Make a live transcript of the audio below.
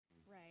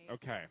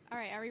Okay. All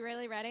right, are we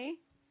really ready?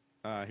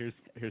 Here's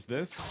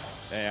this.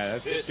 Yeah,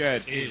 that's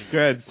good.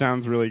 Good.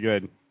 Sounds really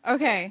good.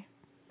 Okay.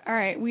 All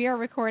right, we are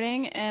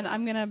recording, and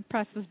I'm going to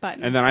press this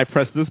button. And then I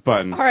press this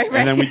button. All right, ready?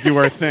 And then we do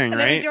our thing, and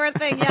right? then we do our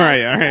thing, yes. All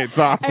right, it's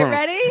awesome. Are you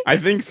ready? I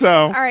think so.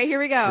 All right, here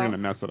we go. We're going to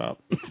mess it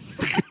up.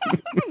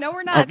 No,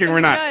 we're not. Okay,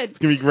 we're not. Good. It's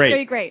going to be great. It's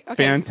going to be great.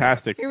 Okay.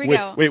 Fantastic. Here we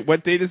go. Wait,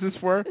 what date is this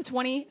for? The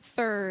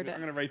 23rd. I'm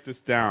going to write this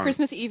down.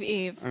 Christmas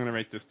Eve. I'm going to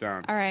write this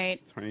down. All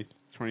right.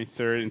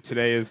 23rd, and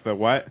today is the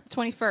what?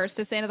 21st.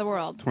 It's the end of the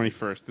world.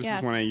 21st. This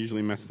is when I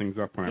usually mess things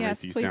up when I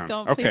write these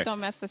down. Please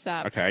don't mess this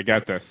up. Okay, I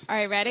got this. All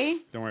right,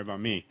 ready? Don't worry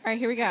about me. All right,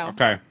 here we go.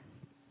 Okay.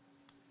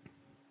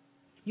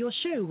 Your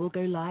show will go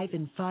live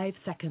in 5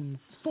 seconds.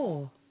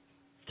 4,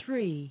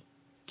 3,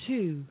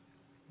 2,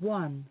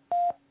 1.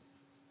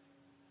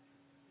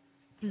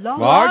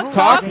 Blog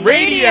Talk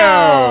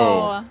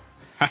Radio!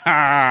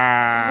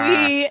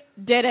 We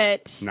did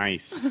it.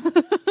 Nice.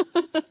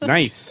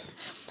 Nice.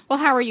 Well,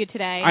 how are you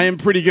today? I am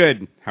pretty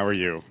good. How are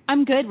you?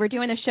 I'm good. We're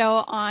doing a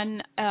show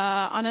on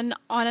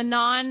a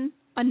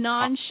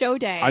non-show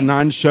day. A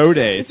non-show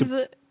day. This is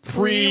a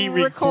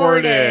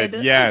pre-recorded.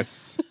 Yes.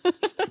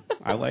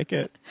 I like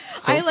it.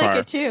 I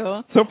like it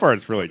too. So far,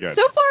 it's really good.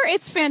 So far,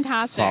 it's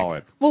fantastic.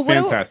 Solid. Well,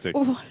 fantastic.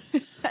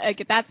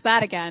 That's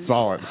that again.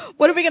 Solid.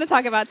 What are we going to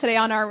talk about today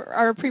on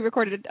our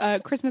pre-recorded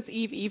Christmas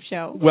Eve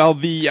show? Well,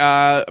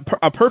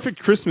 a perfect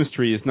Christmas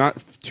tree is not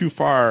too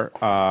far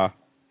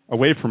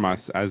away from us,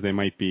 as they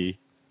might be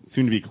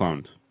soon to be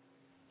cloned.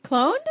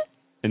 Cloned?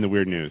 In the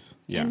weird news.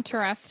 Yeah.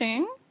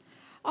 Interesting.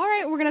 All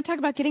right, we're going to talk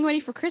about getting ready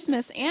for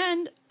Christmas,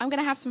 and I'm going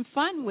to have some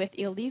fun with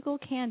illegal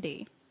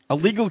candy.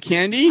 Illegal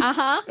candy?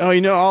 Uh-huh. Oh,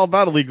 you know all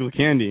about illegal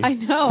candy. I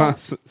know.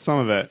 Some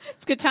of it.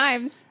 It's good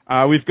times.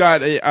 We've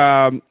got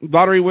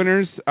lottery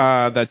winners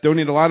that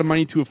donate a lot of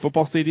money to a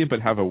football stadium but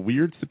have a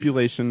weird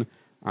stipulation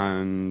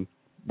on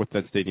what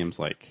that stadium's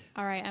like.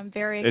 All right, I'm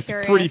very curious.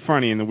 It's pretty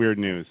funny in the weird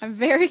news. I'm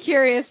very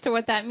curious to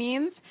what that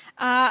means.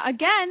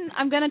 Again,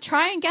 I'm going to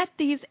try and get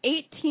these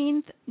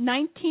 18th,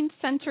 19th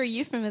century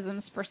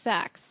euphemisms for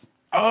sex.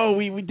 Oh,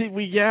 we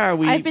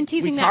I've been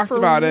teasing that for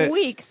about it,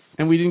 weeks.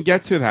 And we didn't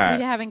get to that.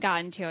 We haven't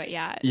gotten to it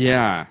yet.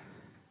 Yeah.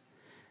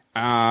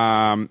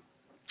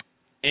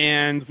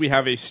 And we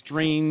have a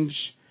strange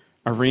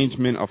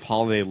arrangement of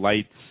holiday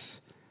lights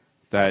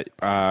that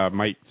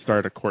might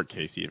start a court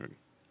case even.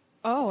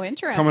 Oh,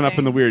 interesting. Coming up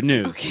in the weird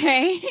news.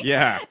 Okay.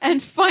 Yeah.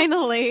 And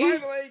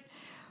finally,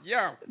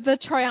 yeah, the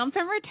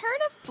triumphant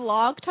return of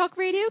Blog Talk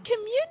Radio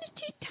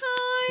Community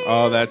Time.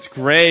 Oh, that's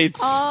great.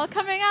 All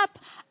coming up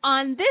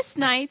on this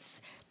night's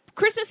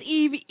Christmas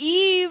Eve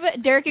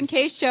Dereck and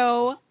Kay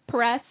show.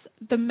 Press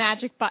the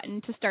magic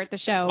button to start the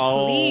show,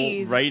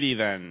 please. Alrighty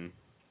then.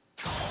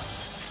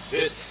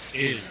 This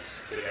is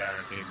the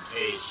Dereck and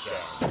Kay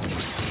show.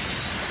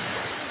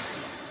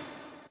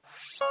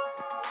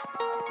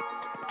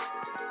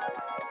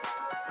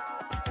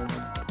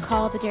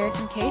 Call the Dereck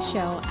and Kay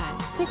show at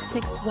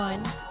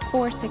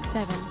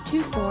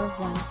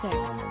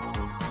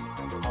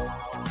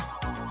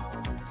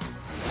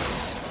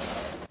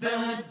 661-467-2416.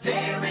 The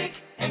Dereck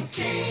and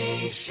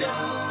Kay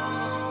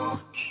show.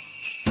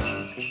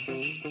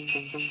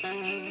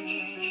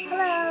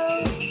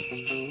 Hello.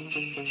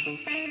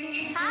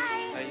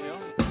 How you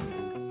doing?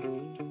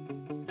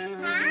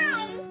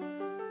 Hi.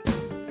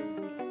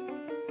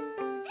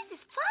 This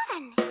is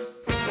fun.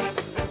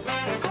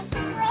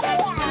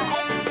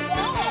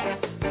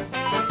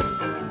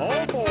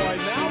 Oh boy,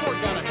 now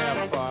we're gonna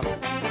have fun.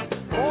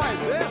 Boy,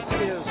 this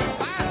is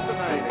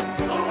fascinating.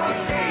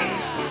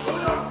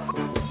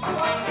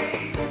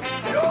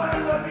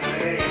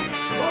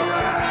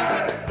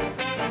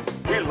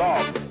 We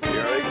love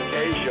Dereck and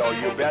Kay show,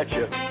 you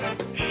betcha.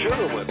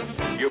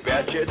 Sugarland, you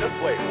betcha. The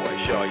Playboy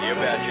show, you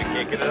betcha.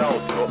 Kicking it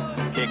old school,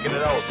 kicking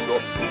it old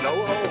school. No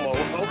homo,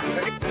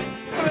 okay.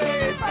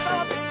 Pledge,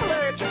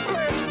 pledge,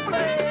 pledge,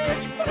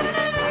 pledge,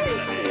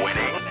 pledge.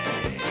 Winning.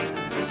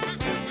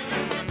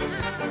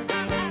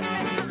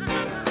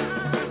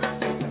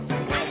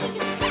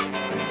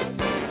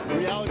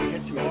 Reality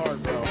hits you hard,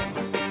 bro.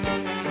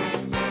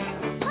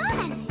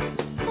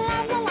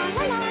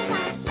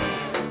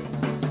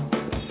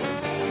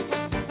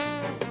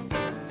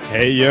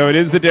 Hey, yo, it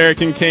is the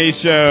Dereck and Kay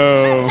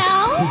show.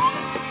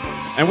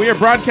 Hello? And we are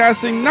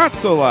broadcasting not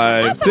so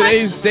live.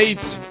 Today's date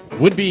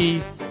would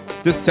be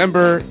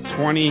December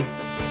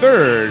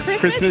 23rd,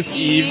 Christmas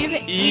Eve.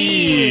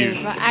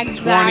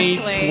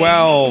 Exactly.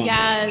 2012.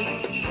 Yes.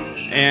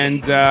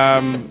 And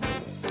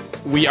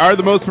we are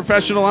the most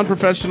professional,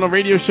 unprofessional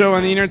radio show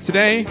on the internet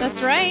today. That's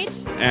right.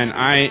 And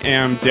I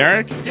am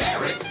Dereck.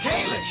 Dereck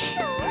Kalish.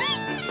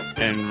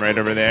 And right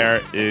over there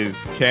is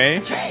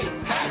Kay. Kay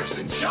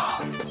Patterson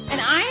Shaw. And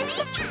I'm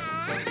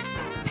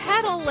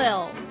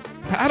Pedalil.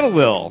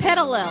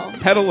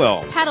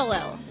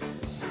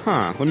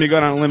 Huh. Let me go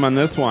out on a limb on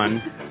this one.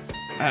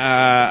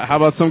 How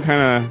about some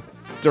kind of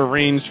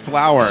deranged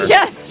flower?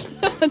 Yes.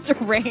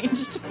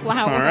 Deranged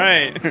flower. All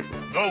right.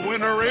 The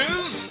winner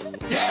is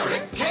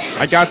Dereck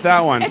Kalish. I got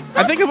that one.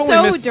 I think I've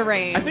only missed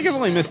deranged. I think I've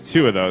only missed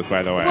 2 of those,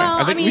 by the way.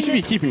 Well, I think we should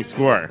be keeping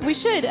score. We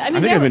should. I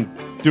think I've been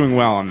doing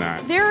well on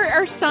that. There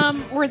are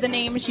some where the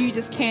names you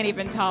just can't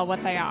even tell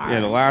what they are.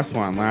 Yeah, the last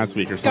one last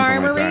week or something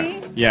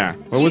Skarmory? like that. Yeah.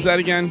 What was that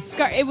again?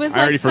 It was I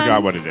already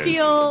forgot what it is.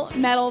 Steel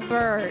metal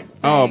bird.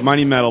 Oh,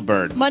 Money Metal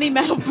Bird. Money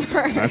metal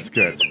bird. That's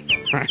good.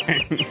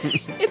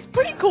 It's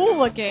pretty cool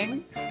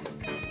looking.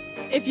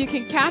 If you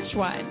can catch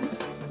one.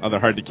 Oh, they're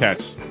hard to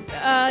catch.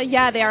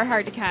 Yeah, they are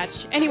hard to catch.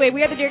 Anyway,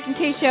 we are the Dereck and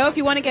Kay Show. If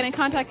you want to get in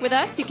contact with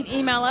us, you can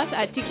email us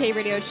at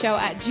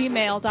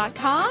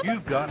dkradioshow@gmail.com.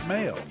 You've got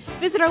mail.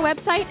 Visit our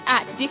website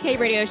at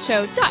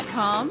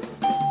dkradioshow.com.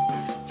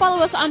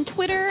 Follow us on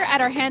Twitter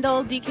at our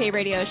handle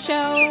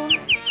dkradioshow.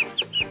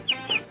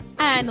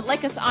 And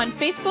like us on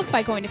Facebook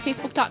by going to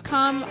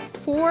facebook.com/.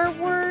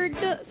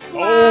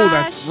 Oh,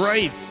 that's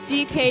right.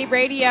 DK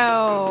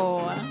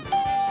Radio.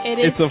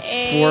 It's a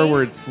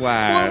forward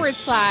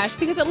slash.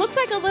 Because it looks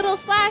like a little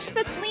slash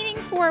that's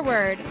leaning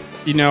forward.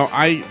 You know,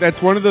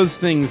 that's one of those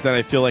things that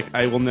I feel like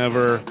I will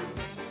never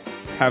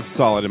have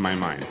solid in my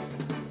mind.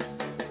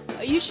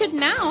 You should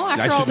now,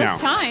 after all this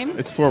time.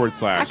 It's forward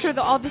slash. After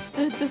all this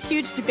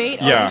huge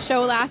debate on the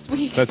show last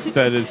week.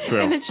 That is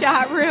true. In the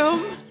chat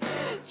room.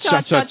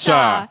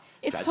 Cha.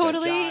 It's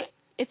totally...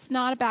 It's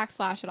not a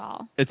backslash at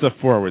all. It's a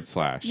forward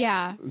slash.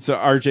 Yeah. So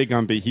RJ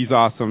Gumby, he's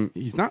awesome.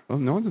 He's not. Oh,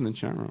 no one's in the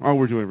chat room. Oh,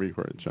 we're doing a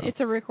recorded show. It's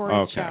a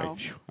recorded show.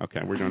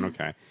 Okay, we're doing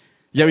okay.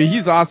 Yeah, but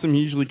he's awesome. He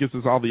usually gives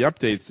us all the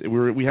updates.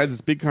 We had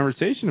this big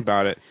conversation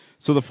about it.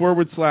 So the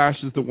forward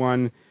slash is the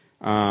one.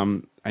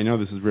 I know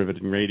this is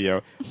riveting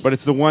radio, but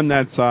it's the one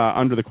that's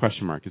under the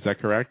question mark. Is that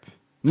correct?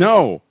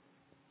 No.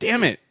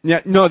 Damn it.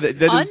 Yeah, no,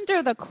 that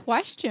under the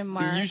question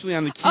mark. Usually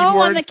on the keyboard. Oh,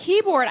 on the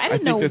keyboard. I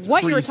didn't know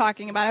what you were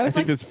talking about. I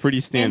think that's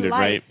pretty standard,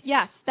 right?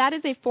 Yes, that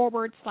is a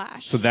forward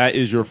slash. So that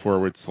is your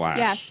forward slash.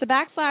 Yes, the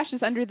backslash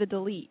is under the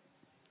delete.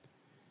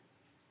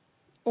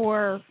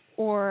 Or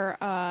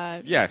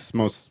yes,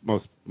 most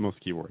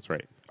keyboards,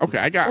 right? Okay,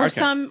 I got.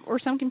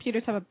 Some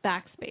computers have a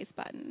backspace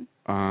button.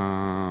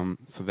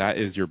 So that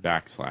is your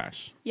backslash.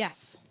 Yes.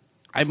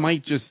 I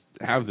might just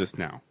have this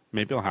now.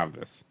 Maybe I'll have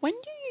this. When do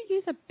you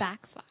use a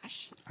backslash?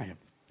 I have.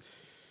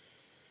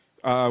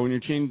 When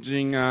you're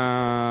changing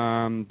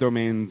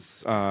domains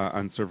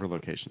on server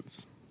locations.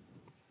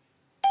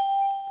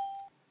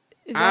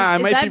 I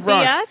might be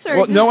wrong. BS or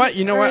well, you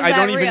know what? I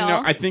don't even real?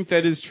 know. I think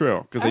that is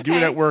true because I do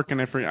it at work,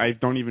 and I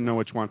don't even know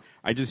which one.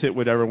 I just hit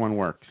whatever one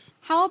works.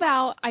 How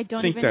about I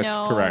don't even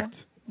know correct.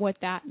 What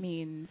that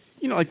means?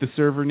 You know, like the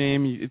server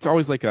name. It's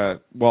always like I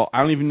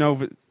don't even know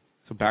if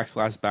it's a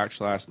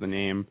backslash the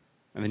name,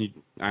 and then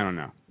I don't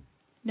know.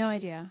 No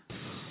idea.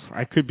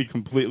 I could be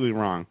completely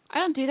wrong. I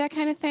don't do that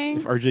kind of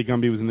thing. If RJ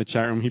Gumby was in the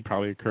chat room, he'd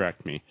probably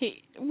correct me.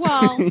 He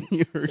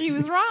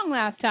was wrong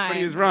last time. But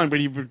he was wrong, but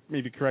he would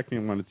maybe correct me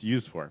on what it's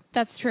used for.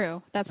 That's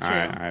true.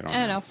 I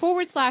don't know.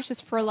 Forward slash is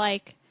for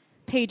like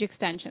page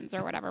extensions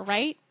or whatever,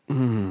 right?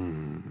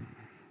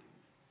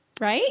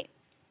 Right?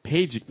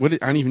 Page. What?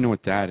 I don't even know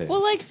what that is.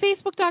 Well, like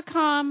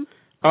Facebook.com.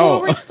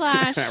 Forward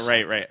slash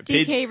right.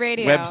 DK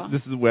Radio.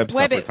 This is web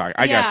stuff we're talking.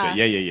 I got it.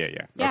 Yeah. Yeah.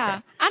 Okay.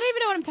 I don't even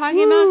know what I'm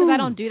talking about because I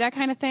don't do that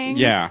kind of thing.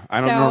 Yeah,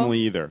 I don't normally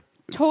either.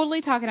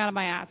 Totally talking out of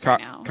my ass right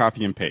now.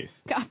 Copy and paste.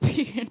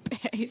 Copy and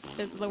paste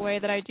is the way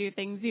that I do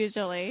things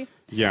usually.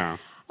 Yeah.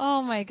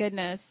 Oh my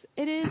goodness.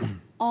 It is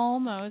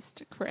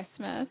almost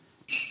Christmas.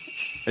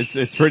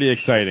 It's pretty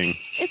exciting.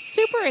 It's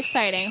super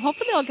exciting.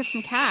 Hopefully I'll get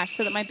some cash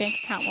so that my bank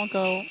account won't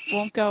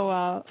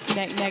go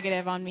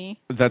negative on me.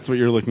 That's what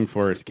you're looking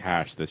for is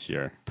cash this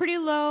year. Pretty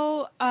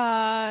low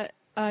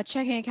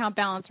checking account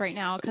balance right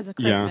now because of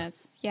Christmas.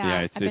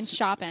 Yeah, I've been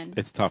shopping.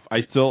 It's tough.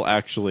 I still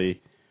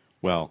actually,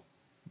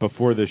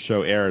 before this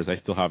show airs, I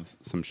still have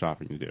some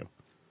shopping to do.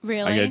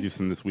 Really? I got to do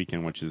some this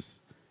weekend, which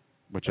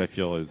I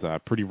feel is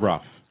pretty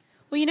rough.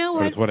 Well, you know what?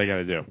 But it's what I got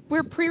to do.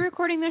 We're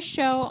pre-recording this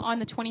show on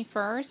the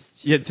 21st.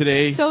 Yeah,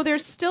 today. So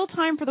there's still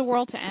time for the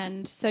world to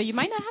end. So you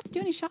might not have to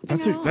do any shopping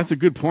at all. That's a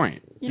good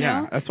point. You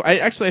know? That's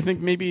why I think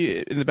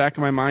maybe in the back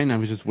of my mind I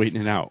was just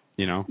waiting it out.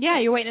 You know? Yeah,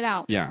 you're waiting it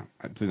out. Yeah,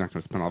 I'm not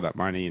going to spend all that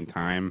money and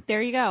time.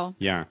 There you go.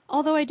 Yeah.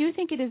 Although I do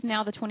think it is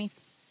now the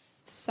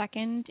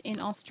 22nd in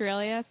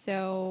Australia,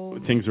 so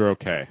things are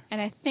okay. And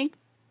I think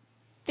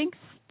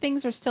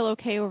things are still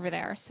okay over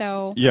there.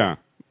 So yeah,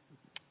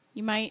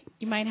 you might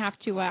have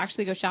to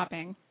actually go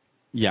shopping.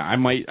 Yeah, I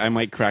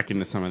might crack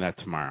into some of that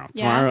tomorrow.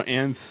 Yeah. Tomorrow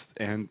and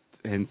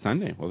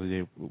Sunday,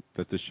 the day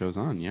that this show's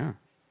on. Yeah.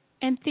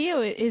 And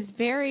Theo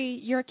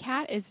your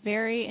cat is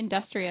very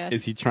industrious.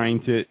 Is he trying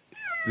to?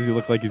 Does he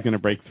look like he's going to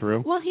break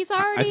through? Well, he's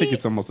already. I think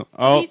it's almost.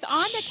 Oh, he's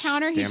on the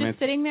counter. He's just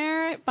sitting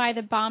there by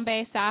the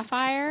Bombay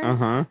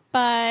Sapphire.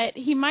 But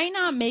he might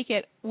not make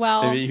it.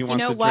 Well, maybe he wants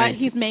you know to what? drink.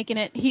 He's making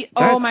it.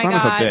 Oh my son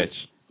God! Of a bitch.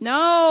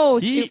 No,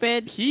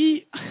 stupid.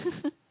 He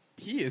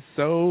is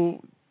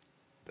so.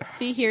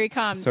 See, here he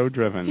comes. So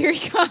driven. Here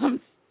he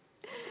comes.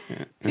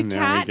 Yeah, and the there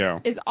cat we go.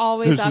 Is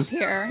always up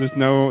here. There's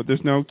no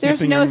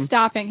keeping him.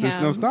 Stopping him.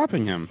 There's no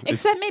stopping him.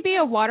 Except maybe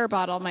a water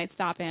bottle might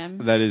stop him.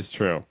 That is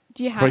true.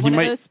 Do you have one of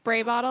those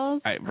spray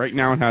bottles? Right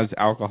now it has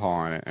alcohol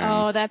on it.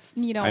 And that's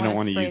you don't. I don't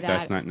want to use that.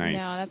 That's not nice.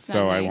 No, that's not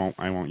so nice.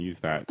 I won't use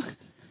that.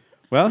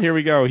 Well, here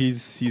we go.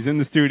 He's in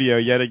the studio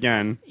yet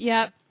again.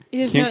 Yep.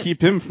 Can't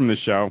keep him from the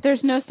show.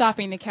 There's no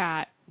stopping the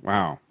cat.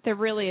 Wow. There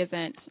really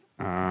isn't.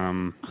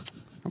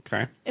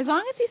 Okay. As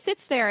long as he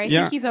sits there, I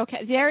think he's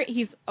okay.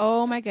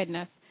 Oh my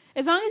goodness.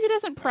 As long as he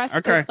doesn't press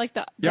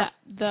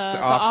the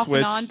off switch.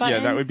 and on button.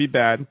 Yeah, that would be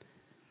bad.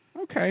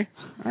 Okay.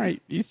 All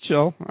right. He's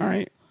chill. All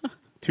right.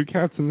 2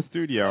 cats in the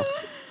studio.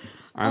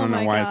 I don't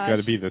know why it's got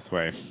to be this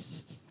way.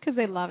 Because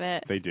they love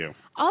it. They do.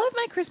 All of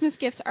my Christmas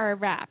gifts are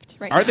wrapped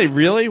right Are now. they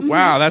really? Mm-hmm.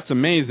 Wow, that's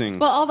amazing.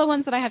 Well, all the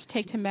ones that I have to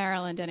take to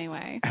Maryland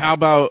anyway. How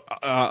about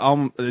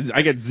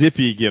I get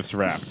Zippy gifts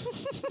wrapped.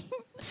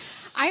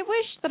 I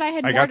wish that I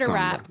had more to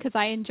wrap because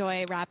I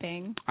enjoy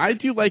wrapping. I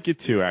do like it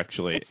too,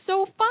 actually. It's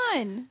so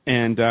fun.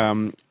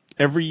 And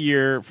every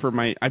year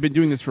I've been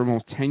doing this for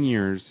almost 10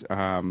 years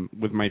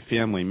with my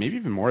family, maybe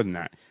even more than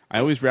that. I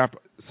always wrap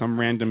some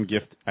random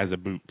gift as a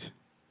boot.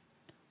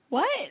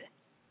 What?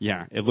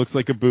 Yeah, it looks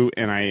like a boot,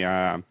 and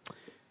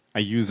I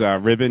use a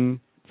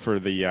ribbon for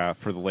the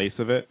lace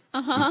of it.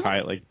 And tie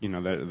it like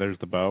there's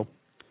the bow.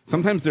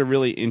 Sometimes they're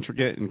really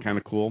intricate and kind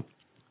of cool.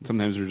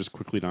 Sometimes they're just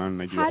quickly done,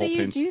 and I do a whole pinch.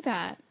 How do you do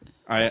that?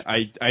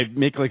 I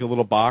make like a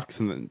little box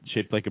and then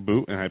shaped like a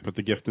boot, and I put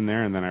the gift in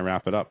there, and then I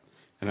wrap it up,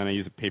 and then I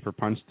use a paper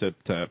punch to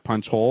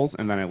punch holes,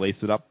 and then I lace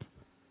it up.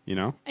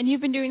 And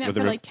you've been doing that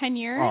for like 10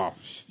 years? Oh,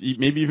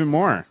 maybe even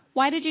more.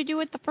 Why did you do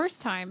it the first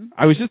time?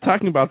 I was just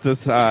talking about this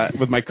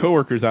with my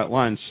coworkers at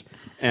lunch,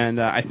 and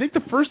I think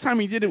the first time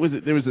we did it was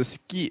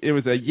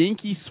a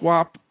Yankee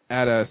swap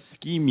at a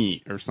ski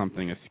meet or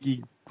something,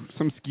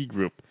 some ski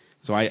group.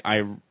 So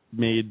I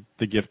made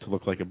the gift to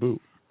look like a boot.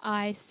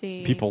 I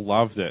see. People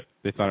loved it.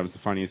 They thought it was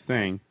the funniest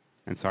thing,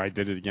 and so I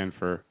did it again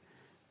for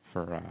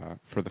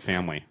the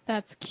family.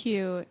 That's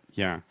cute.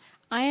 Yeah.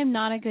 I am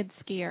not a good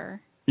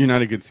skier. You're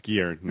not a good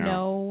skier, no.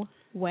 No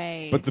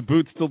way. But the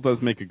boot still does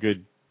make a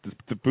good.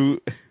 The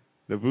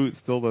boot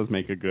still does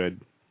make a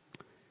good.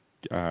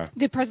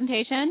 Good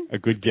presentation. A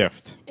good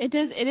gift. It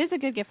does. It is a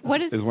good gift.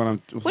 What is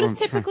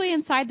typically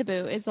inside the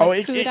boot? Is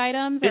food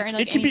items or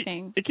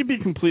anything? It could be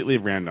completely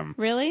random.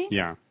 Really?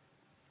 Yeah.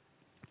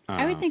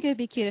 I would think it would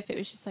be cute if it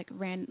was just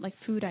like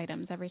food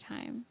items every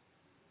time.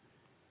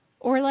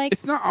 Or like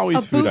it's not always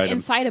a food boot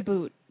items. Inside a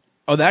boot.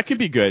 Oh, that could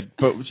be good,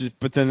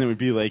 but then it would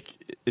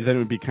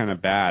be kind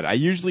of bad. I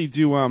usually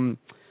do.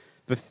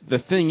 The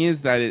thing is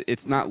that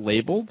it's not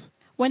labeled.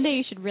 One day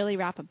you should really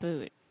wrap a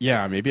boot.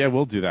 Yeah, maybe I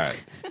will do that.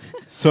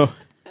 so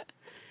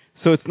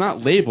it's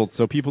not labeled,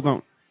 so people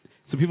don't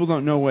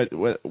know what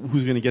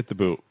who's going to get the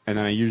boot. And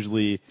then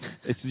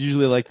it's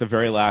usually like the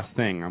very last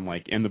thing. I'm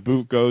like, and the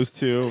boot goes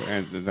to,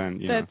 and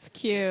then That's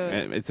cute.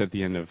 It's at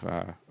the end of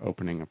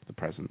opening up the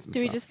presents. Did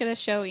we just get a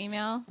show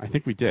email? I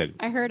think we did.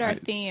 I heard our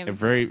theme.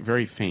 Very,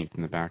 very faint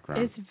in the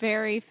background. It's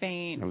very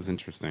faint. That was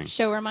interesting.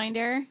 Show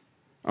reminder?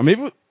 Oh,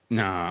 maybe.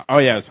 Nah. Oh,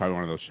 yeah, it's probably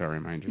one of those show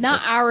reminders.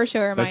 Not our show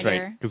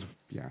reminder. That's right.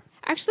 Yeah.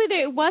 Actually,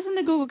 it was in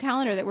the Google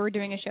Calendar that we were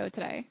doing a show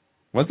today.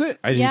 Was it?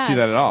 I didn't see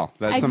that at all.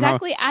 That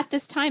exactly at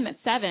this time at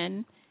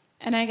 7,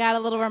 and I got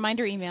a little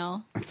reminder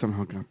email. That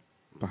somehow got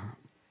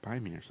by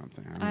me or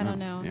something. I don't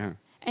know. Yeah.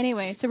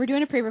 Anyway, so we're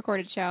doing a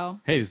pre-recorded show.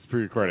 Hey, this is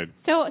pre-recorded.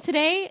 So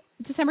today,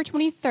 December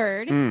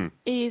 23rd,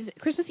 is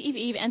Christmas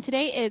Eve, and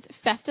today is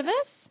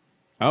Festivus.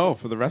 Oh,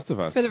 for the rest of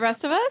us. For the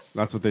rest of us?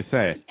 That's what they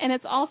say. And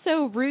it's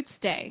also Roots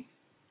Day.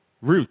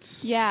 Roots?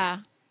 Yeah.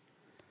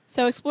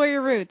 So explore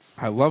your roots.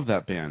 I love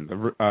that band.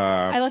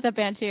 I love that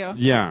band, too.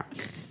 Yeah.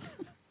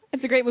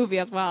 It's a great movie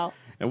as well.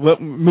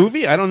 What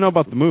movie? I don't know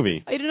about the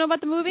movie. Oh, you don't know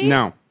about the movie?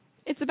 No.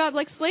 It's about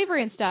like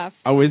slavery and stuff.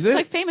 Oh, is it? It's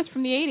like famous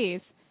from the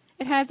 80s.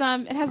 It has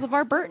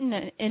LeVar Burton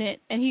in it,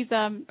 and he's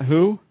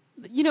who?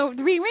 The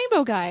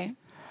Rainbow guy.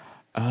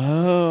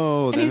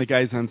 Oh, and then the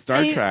guy's on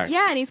Star Trek.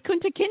 Yeah, and he's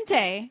Kunta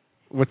Kinte.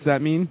 What's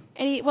that mean?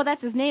 And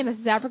that's his name. That's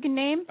his African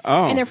name.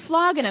 Oh. And they're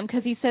flogging him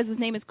because he says his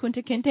name is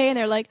Kunta Kinte, and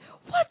they're like,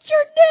 "What's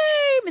your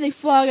name?" And they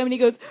flog him, and he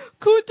goes,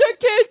 "Kunta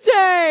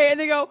Kinte," and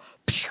they go,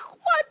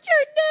 "What's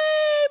your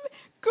name?"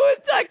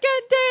 Kunta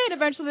Kinte, and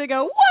eventually they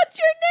go, "What's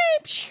your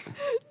name?"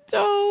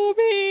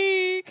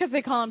 Toby, because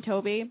they call him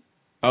Toby.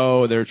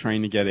 Oh, they're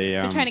trying to get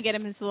They're trying to get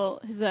him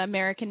his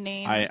American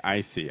name.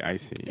 I see.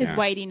 His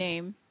whitey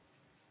name.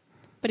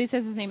 But he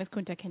says his name is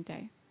Kunta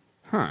Kinte.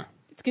 Huh.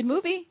 It's a good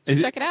movie.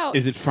 Check it out.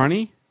 Is it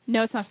funny?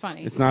 No, it's not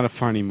funny. It's not a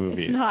funny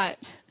movie. It's not.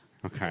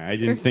 Okay, I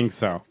didn't think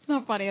so. It's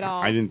not funny at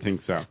all. I didn't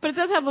think so. But it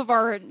does have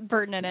LeVar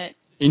Burton in it.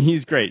 And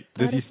he's great.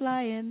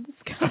 Butterfly in the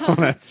sky. Oh,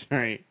 that's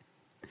right.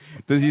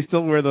 Does he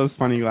still wear those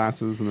funny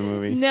glasses in the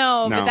movie?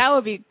 No, but that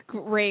would be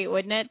great,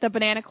 wouldn't it? The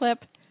banana clip.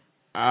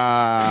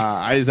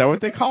 Is that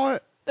what they call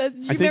it? I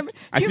think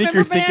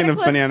you're thinking of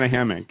banana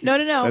hammock. No.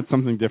 That's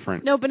something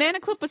different. No, banana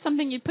clip was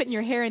something you'd put in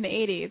your hair in the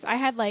 80s. I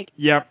had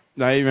Yep,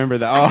 I remember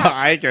that.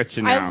 I get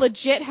you now. I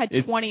legit had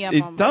 20 of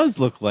them. It does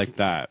look like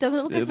that. Doesn't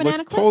it look like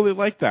banana clip? Totally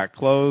like that.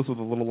 Clothes with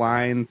the little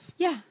lines.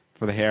 Yeah.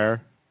 For the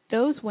hair.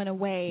 Those went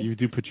away. You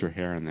do put your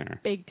hair in there.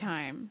 Big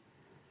time.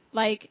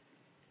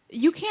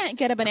 You can't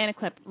get a banana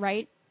clip,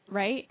 right?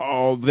 Right?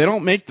 Oh, they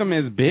don't make them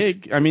as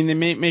big. I mean, they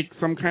may make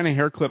some kind of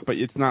hair clip, but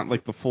it's not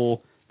like the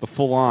full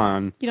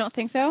on. You don't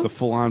think so? The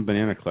full on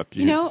banana clip.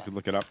 You could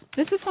look it up.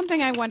 This is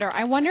something I wonder.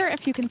 I wonder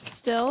if you can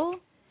still,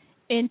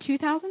 In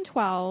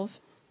 2012,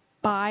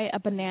 buy a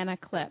banana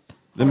clip.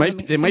 They might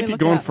be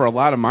going for a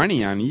lot of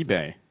money on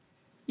eBay.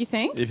 You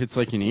think? If it's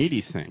like an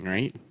 80s thing,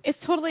 right? It's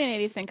totally an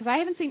 80s thing because I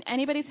haven't seen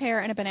anybody's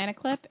hair in a banana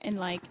clip in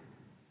like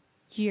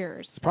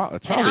years. It's probably.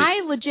 And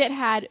I legit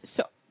had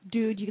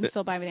dude, you can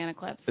still buy banana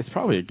clips. It's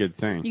probably a good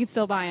thing. You can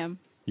still buy them.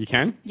 You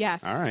can?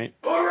 Yes. All right.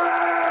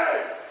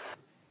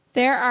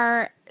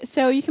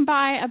 So you can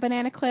buy a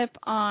banana clip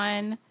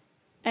on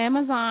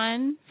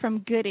Amazon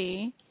from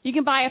Goody. You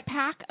can buy a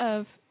pack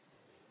of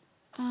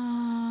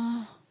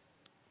how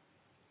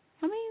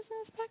many is in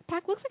this pack?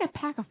 Pack looks like a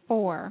pack of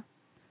 4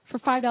 for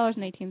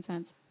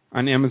 $5.18.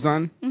 On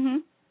Amazon?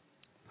 Mhm.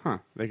 Huh,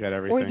 they got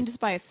everything. Or you can just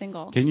buy a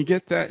single. Can you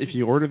get that? If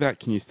you order that,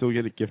 can you still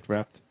get it gift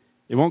wrapped?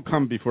 It won't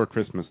come before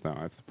Christmas, though.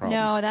 That's the problem.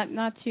 No,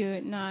 not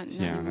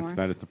anymore.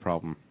 That is the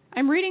problem.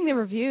 I'm reading the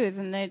reviews,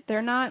 and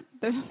they're not.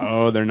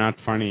 They're not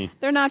funny.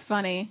 They're not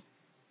funny.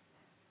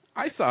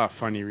 I saw a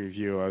funny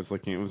review. I was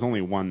looking. It was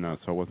only one though,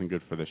 so it wasn't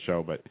good for the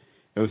show. But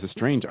it was a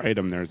strange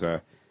item. There's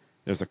a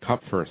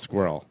cup for a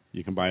squirrel.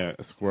 You can buy a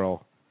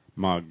squirrel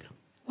mug.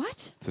 What?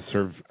 To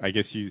serve. I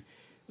guess you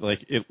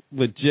like it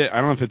legit. I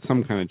don't know if it's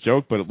some kind of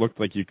joke, but it looked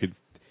like you could.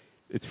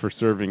 It's for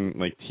serving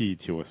like tea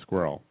to a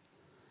squirrel.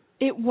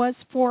 It was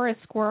for a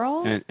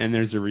squirrel? And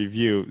there's a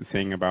review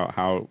saying about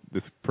how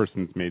this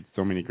person's made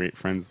so many great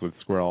friends with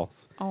squirrels.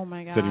 Oh,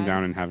 my God. Sitting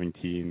down and having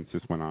tea, and it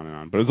just went on and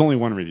on. But it was only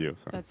one review.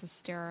 So. That's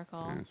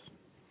hysterical.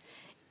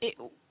 Yes.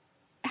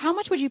 How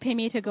much would you pay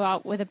me to go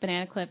out with a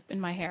banana clip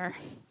in my hair?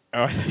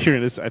 Oh, I thought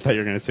you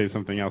were going to say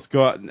something else.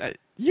 Go out. I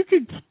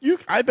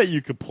bet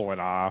you could pull it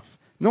off.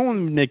 No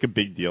one would make a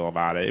big deal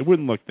about it. It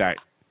wouldn't look that.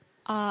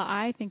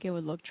 I think it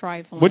would look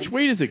trifling. Which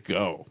way does it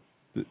go?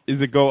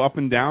 Is it go up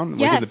and down,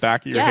 like in the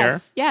back of your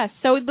hair? Yes.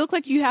 So it looked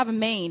like you have a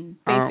mane,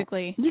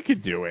 basically. You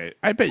could do it.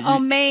 I bet you. A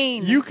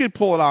mane. You could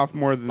pull it off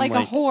more than like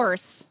a horse.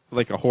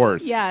 Like a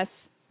horse. Yes.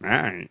 All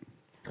right.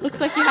 Looks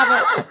like you have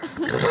a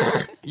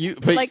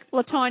like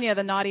LaTonya,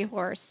 the naughty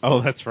horse.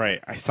 Oh, that's right.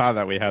 I saw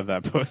that we have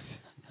that book.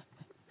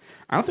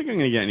 I don't think I'm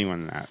going to get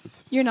anyone in that.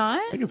 You're not?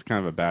 I think it's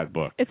kind of a bad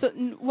book.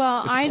 Even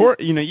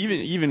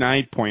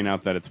I point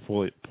out that it's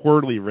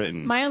poorly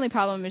written. My only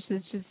problem is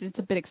it's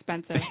a bit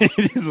expensive.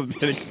 It is a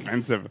bit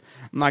expensive.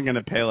 I'm not going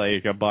to pay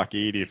like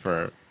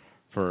 $1.80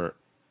 for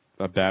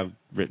a bad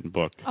written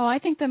book. Oh, I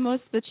think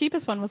the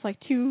cheapest one was like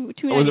 $2.97.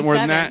 Oh, was it more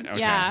than that? Okay.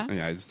 Yeah.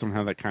 I just don't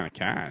have that kind of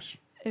cash.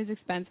 It was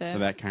expensive. For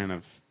that kind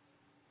of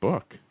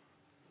book.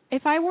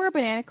 If I wore a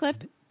banana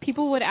clip,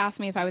 people would ask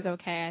me if I was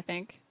okay, I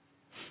think.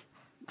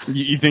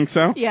 You think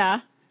so? Yeah.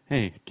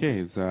 Hey,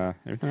 okay, is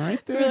everything all right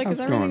there? You're like, How's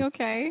is everything going?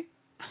 okay?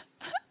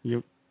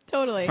 You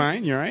totally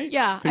fine? You all right?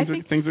 Yeah.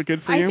 Things are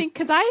good for you? I think,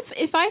 because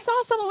if I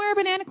saw someone wear a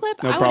banana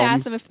clip, I would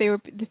ask them if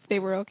they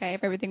were okay,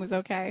 if everything was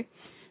okay.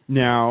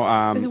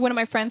 Now, if one of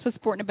my friends was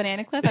sporting a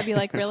banana clip, I'd be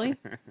like, really?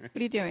 What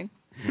are you doing?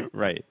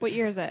 Right. What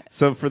year is it?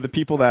 So for the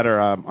people that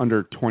are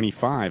under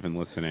 25 and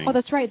listening. Oh,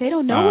 that's right. They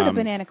don't know what a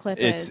banana clip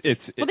is.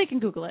 Well, they can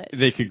Google it.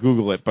 They could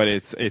Google it, but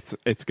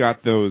it's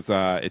got those.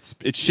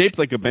 It's shaped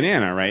like a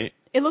banana, right?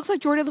 It looks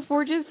like Geordie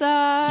LaForge's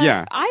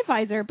eye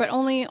visor, but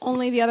only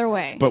the other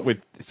way. But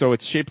so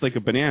it's shaped like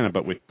a banana,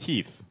 but with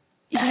teeth.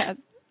 Yes.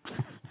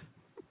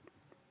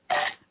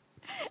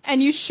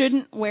 And you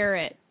shouldn't wear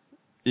it.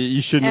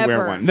 You shouldn't Ever.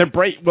 wear one. They're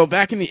bright. Well,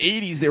 back in the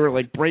 80s, they were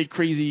like bright,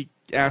 crazy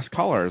ass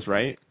colors,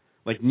 right?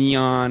 Like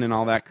neon and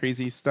all that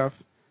crazy stuff.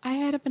 I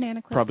had a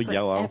banana clip Probably for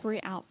yellow.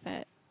 every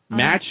outfit.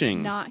 Matching.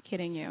 I'm not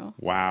kidding you.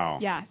 Wow.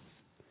 Yes.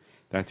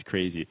 That's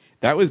crazy.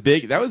 That was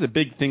big. That was a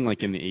big thing,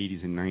 like in the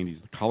 80s and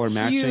 90s. The color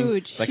matching.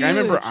 Huge. Like I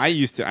remember, I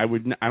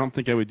don't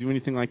think I would do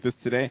anything like this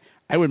today.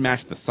 I would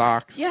match the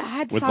socks. Yeah, I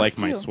had with socks like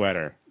too. my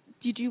sweater.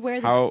 Did you wear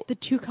the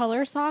two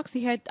color socks?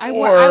 I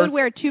would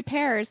wear two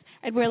pairs.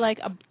 I'd wear like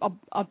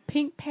a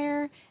pink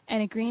pair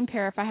and a green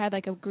pair if I had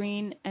like a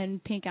green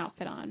and pink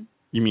outfit on.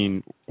 You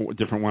mean a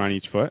different one on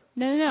each foot?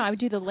 No. I would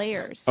do the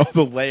layers. Oh,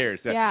 the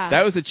layers. Yeah.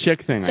 That was a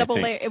chick thing, Double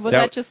I think. layer. Was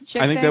that just a chick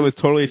thing? I think that was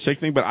totally a chick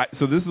thing, but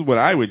so this is what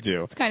I would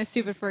do. It's kind of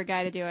stupid for a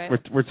guy to do it.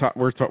 We're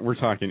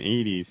talking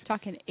 80s.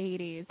 Talking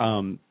 80s.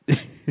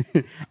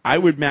 I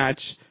would match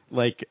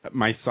like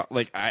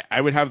I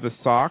would have the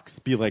socks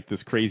be like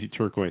this crazy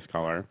turquoise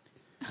color.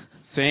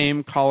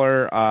 Same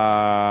color,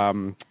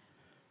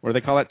 what do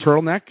they call that?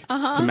 Turtleneck?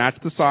 To match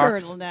the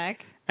socks. Turtleneck.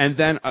 And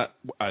then a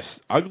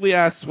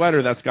ugly-ass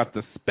sweater that's got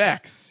the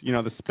specs,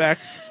 the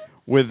specs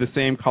with the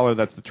same color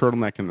that's the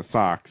turtleneck and the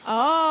socks.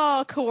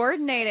 Oh,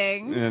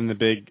 coordinating. And the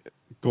big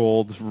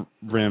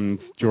gold-rimmed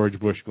George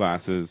Bush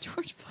glasses.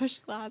 George Bush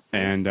glasses.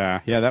 And,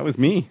 that was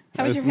me.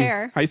 How was your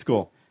hair? High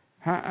school.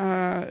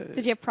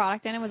 Did you have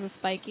product in it? Was it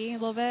spiky a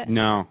little bit?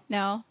 No.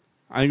 No?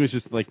 I think it was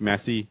just, like,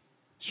 messy,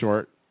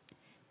 short.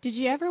 Did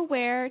you ever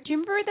wear, do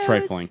you remember those?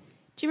 Trifling.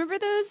 Do you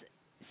remember those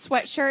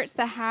sweatshirts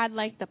that had,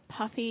 like, the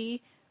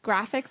puffy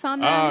graphics on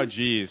them? Oh,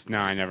 geez. No,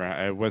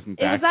 I wasn't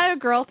that. Was that a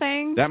girl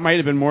thing? That might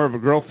have been more of a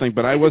girl thing,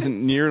 but I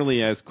wasn't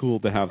nearly as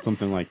cool to have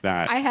something like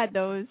that. I had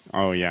those.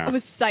 Oh, yeah. I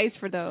was sized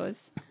for those.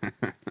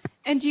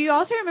 And do you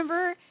also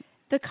remember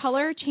the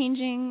color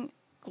changing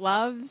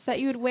gloves that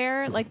you would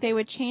wear. Like they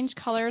would change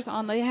colors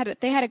on. They had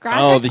a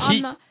graphic on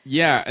the.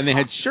 Yeah, and they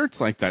had shirts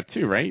like that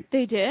too, right?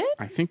 They did?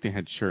 I think they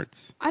had shirts.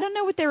 I don't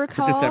know what they were I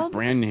called. It's that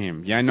brand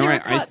name. Yeah, no,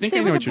 I think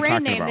I know what you're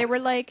talking about. They were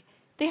like,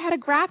 they had a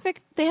graphic.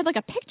 They had like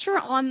a picture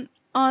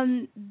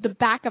on the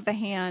back of the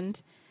hand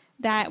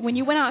that when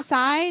you went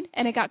outside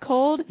and it got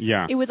cold,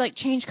 it would like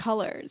change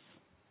colors.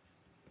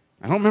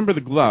 I don't remember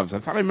the gloves. I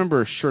thought I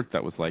remember a shirt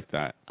that was like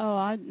that. Oh,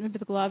 I remember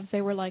the gloves.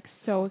 They were like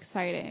so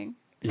exciting.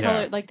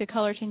 Yeah. Like the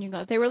color changing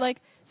gloves. They were like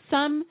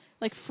some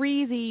like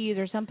freezies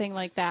or something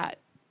like that.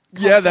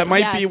 Yeah, that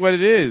might be what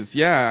it is.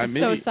 Yeah, I'm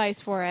maybe. so sized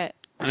for it.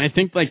 And I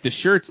think like the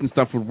shirts and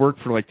stuff would work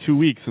for like 2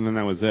 weeks, and then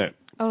that was it.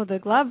 Oh, the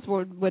gloves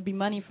would be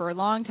money for a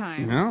long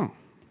time. No.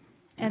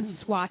 And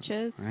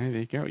swatches. There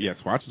you go. Yeah,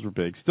 swatches were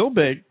big. Still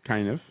big,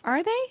 kind of.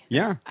 Are they?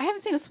 Yeah. I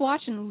haven't seen a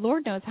swatch in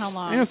Lord knows how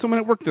long. I know someone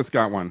at work just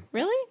got one.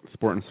 Really?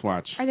 Sport and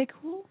swatch. Are they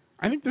cool?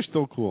 I think they're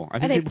still cool. I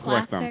think Are they people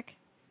plastic? collect them.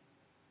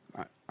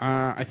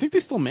 I think they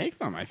still make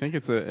them. I think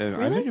it's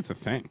Really? I think it's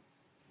a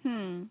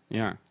thing.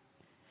 Yeah.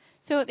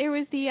 So there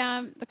was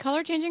the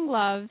color changing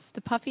gloves,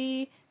 the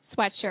puffy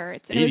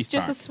sweatshirts. And it was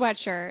just a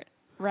sweatshirt,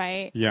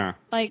 right? Yeah.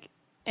 Like,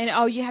 and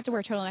you have to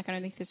wear a turtleneck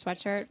underneath the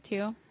sweatshirt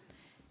too.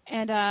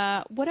 And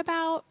what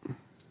about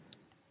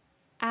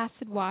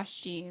acid wash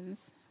jeans?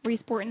 Were you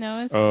sporting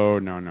those? Oh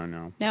no.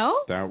 No?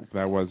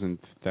 That wasn't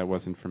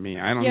for me.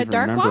 I don't Yeah, even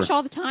dark remember. wash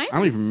all the time? I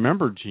don't even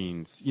remember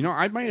jeans. You know,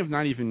 I might have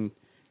not even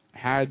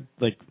had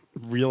like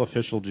real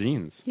official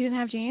jeans. You didn't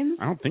have jeans?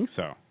 I don't think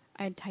so.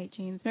 I had tight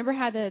jeans. Remember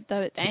how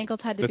the ankles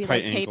had to be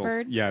tight like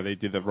tapered? ankles. Yeah, they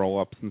did the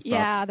roll ups and stuff.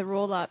 Yeah, the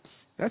roll ups.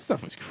 That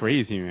stuff was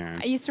crazy, man.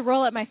 I used to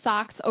roll up my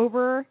socks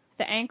over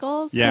the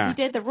ankles. Yeah. You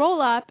did the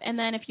roll up, and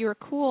then if you were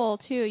cool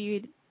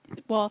too,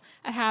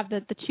 I have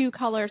the 2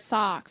 color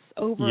socks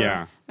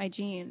over my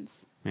jeans.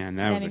 Man,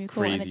 that was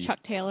cool. crazy. And the Chuck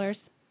Taylors.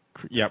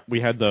 Yep,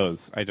 we had those.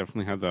 I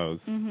definitely had those.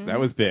 Mm-hmm. That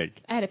was big.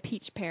 I had a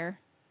peach pair.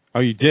 Oh,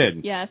 you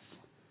did? Yes.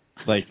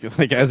 Like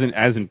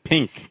as in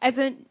pink.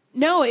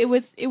 No, it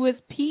was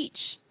peach.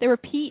 They were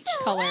peach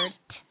colored.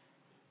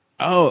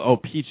 Oh,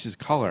 peach is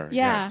color.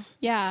 Yeah, yes.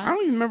 yeah. I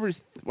don't even remember.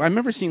 I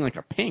remember seeing like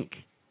a pink.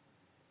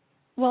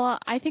 Well,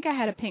 I think I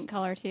had a pink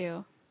color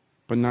too.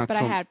 But not. But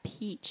I had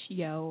peach,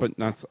 yo. But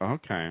not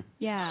okay.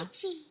 Yeah.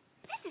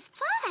 This is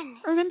fun.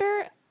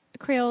 Remember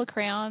Crayola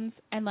crayons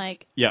and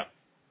like. Yeah.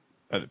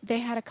 They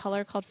had a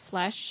color called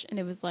flesh, and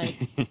it was like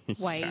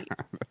white,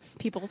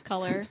 people's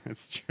color. That's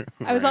true.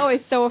 I was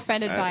always so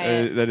offended by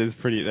it. That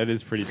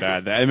is pretty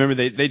bad. I remember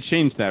they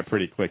changed that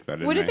pretty quick, though,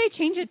 didn't What did they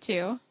change it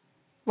to?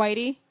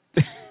 Whitey?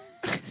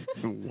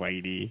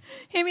 Whitey.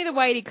 Hand me the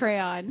Whitey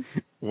crayon.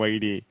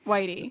 Whitey.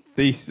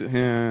 They.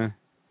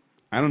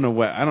 I don't know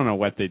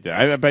what they did.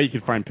 I bet you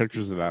could find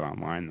pictures of that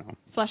online, though.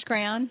 Flesh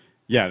crayon?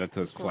 Yeah, that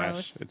says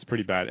flesh. It's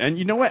pretty bad. And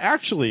you know what?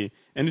 Actually,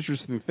 an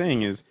interesting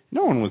thing is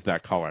no one was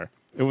that color.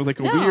 It was like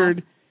a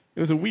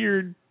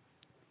weird.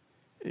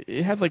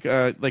 It had like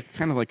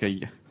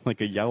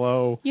a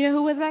yellow. You know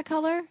who was that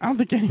color? I don't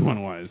think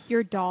anyone was.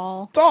 Your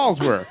doll. Dolls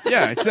were.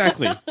 Yeah,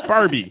 exactly.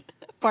 Barbie.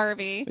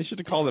 They should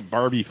have called it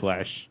Barbie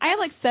flesh. I had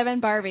like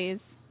 7 Barbies.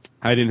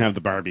 I didn't have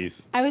the Barbies.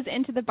 I was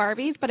into the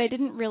Barbies, but I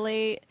didn't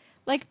really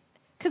like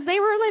because they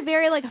were like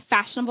very like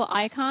fashionable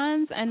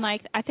icons, and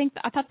like I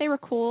thought they were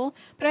cool,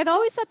 but I'd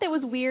always thought that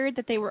was weird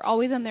that they were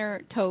always on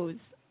their toes.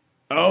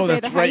 Oh,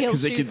 that's right,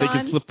 because they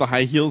could slip the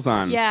high heels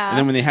on. Yeah. And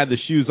then when they had the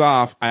shoes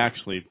off, I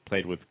actually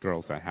played with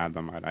girls that had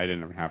them. I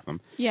didn't ever have them.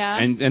 Yeah.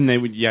 And they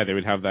would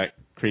have that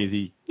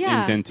crazy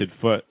indented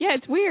foot. Yeah,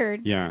 it's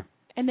weird. Yeah.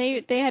 And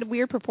they had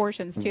weird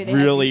proportions too. They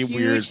really had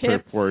weird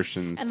hips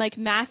proportions. and like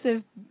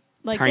massive,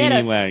 like tiny they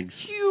had legs.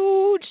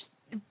 Huge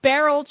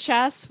barrel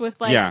chests with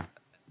like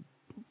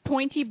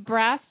pointy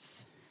breasts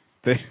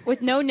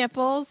with no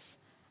nipples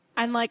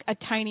and like a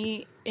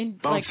tiny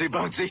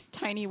bouncy.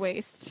 Tiny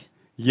waist.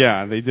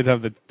 Yeah, they did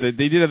have the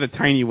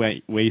tiny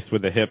waist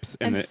with the hips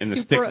and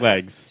the stick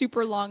legs.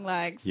 Super long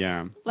legs.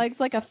 Yeah. Legs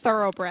like a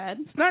thoroughbred.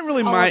 It's not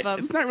really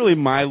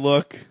my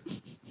look.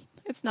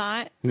 It's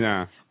not.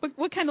 Yeah.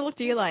 What kind of look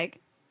do you like?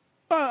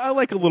 I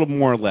like a little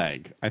more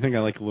leg. I think I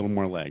like a little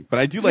more leg, but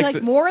I do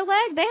like more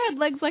leg. They had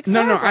legs like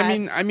no.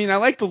 thoroughbred. I mean I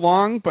like the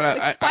long, but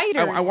like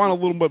I want a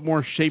little bit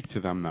more shape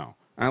to them though.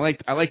 I like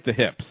the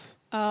hips.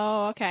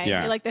 Oh, okay.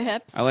 Yeah. You like the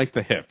hips? I like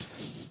the hips.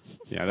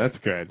 Yeah, that's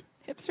good.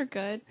 Hips are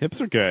good. Hips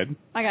are good.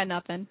 I got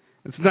nothing.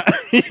 It's not.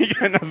 You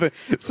got nothing.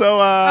 So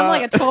I'm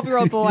like a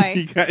 12-year-old boy.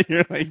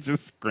 You're like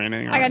just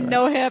grinning. I got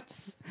no hips.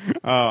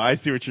 Oh, I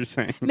see what you're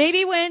saying.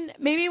 Maybe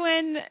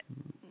when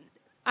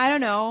I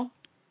don't know.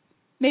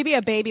 Maybe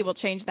a baby will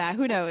change that.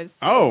 Who knows?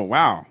 Oh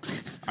wow.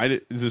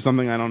 Is there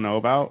something I don't know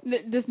about?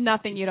 There's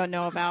nothing you don't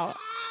know about.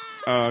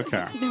 Oh,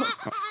 okay. No.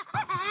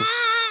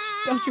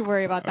 Don't you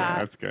worry about that.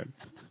 That's good.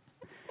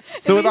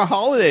 So with the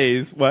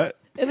holidays, what?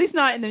 At least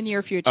not in the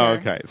near future. Oh,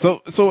 okay. So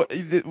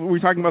we're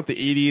talking about the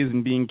 80s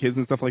and being kids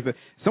and stuff like that.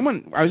 I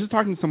was just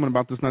talking to someone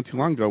about this not too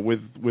long ago with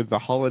the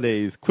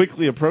holidays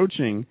quickly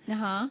approaching.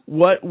 Uh-huh.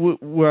 What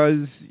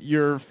was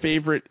your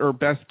favorite or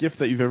best gift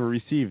that you've ever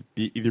received,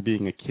 either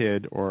being a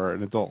kid or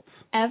an adult?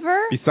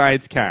 Ever?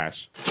 Besides cash.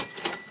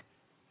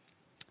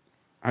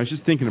 I was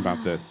just thinking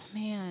about this.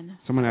 Man.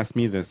 Someone asked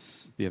me this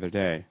the other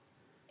day.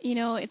 You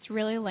know, it's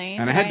really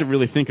lame. And I had to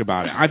really think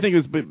about it. I think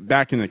it was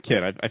back in the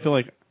kid. I feel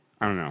like,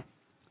 I don't know.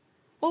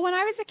 Well, when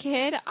I was a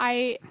kid,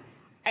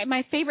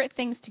 my favorite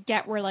things to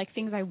get were, like,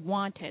 things I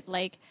wanted.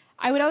 Like,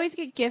 I would always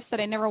get gifts that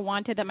I never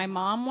wanted that my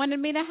mom wanted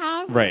me to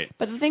have. Right.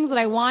 But the things that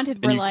I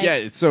wanted were, like... Yeah,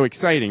 it's so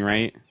exciting,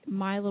 right?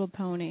 My Little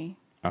Pony.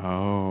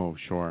 Oh,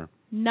 sure.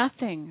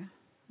 Nothing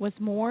was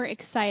more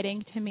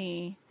exciting to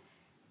me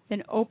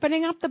than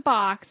opening up the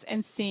box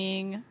and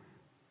seeing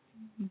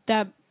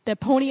the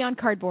pony on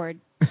cardboard.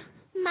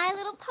 My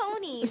Little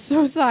Pony.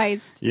 So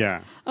sized.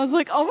 Yeah. I was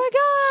like, oh my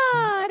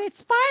God, it's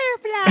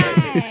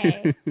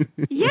Firefly!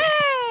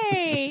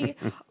 Yay!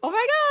 Oh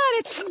my God,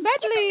 it's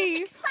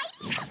Medley!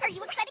 Excited? Are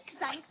you excited? Because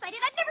I'm excited.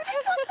 I've never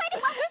been so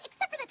excited,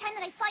 except for the time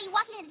that I saw you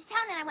walking into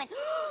town, and I went,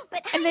 oh,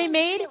 but and they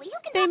made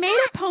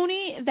a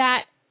pony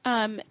that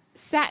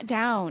sat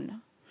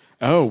down.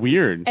 Oh,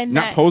 weird. And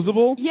not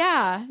posable?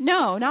 Yeah,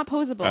 no, not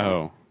posable.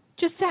 Oh.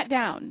 Just sat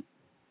down.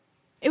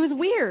 It was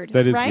weird.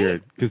 That is right?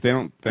 weird because they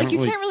don't you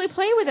really, can't really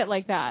play with it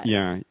like that.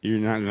 Yeah, you're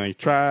not like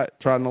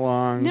trotting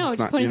along. No,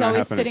 just pony's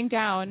always sitting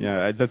down.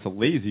 Yeah, that's a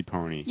lazy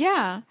pony.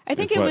 Yeah, I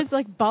think it was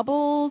like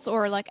Bubbles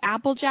or like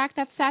Applejack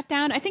that sat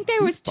down. I think there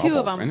was two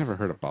of them. I never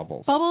heard of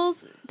Bubbles. Bubbles,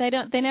 I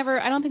don't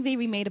think they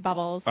remade a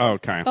Bubbles. Oh,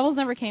 okay. Bubbles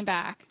never came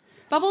back.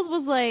 Bubbles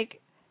was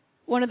like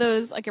one of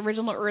those like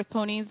original Earth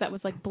ponies that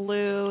was like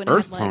blue and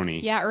Earth had, like,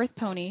 pony. Yeah, Earth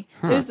pony.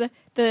 Huh. It was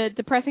the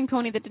depressing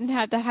pony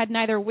that had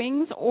neither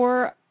wings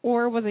or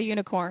was a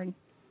unicorn.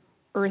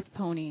 Earth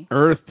pony.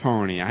 Earth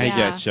pony. I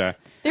getcha.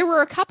 There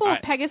were a couple of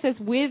Pegasus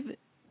with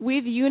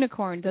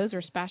unicorn. Those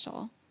are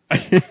special.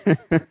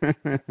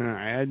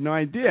 I had no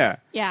idea.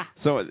 Yeah.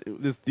 So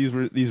these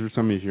were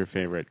some of your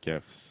favorite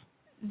gifts.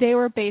 They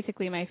were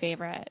basically my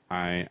favorite.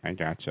 I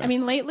gotcha. I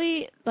mean,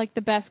 lately, like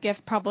the best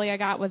gift probably I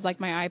got was like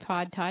my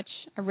iPod Touch.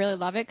 I really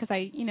love it because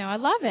I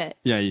love it.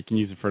 Yeah, you can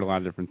use it for a lot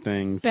of different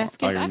things. Best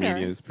gift your ever.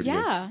 media is pretty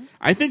yeah. good.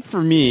 I think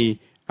for me,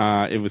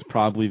 it was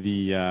probably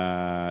the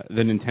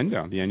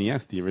Nintendo, the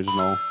NES, the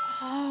original.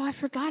 Oh, I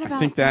forgot about that. I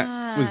think that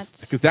was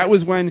because that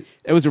was when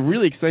it was a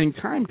really exciting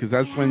time because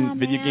that's when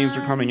video games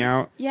were coming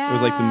out. Yeah. It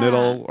was like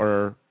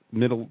the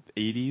middle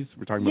 80s.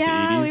 We're talking about the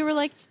 80s. Yeah, we were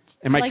like.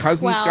 And my cousins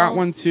 12. got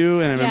one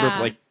too, and I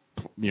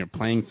remember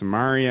playing some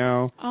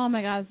Mario. Oh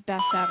my God, it's the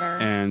best ever.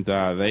 And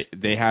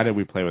they had it.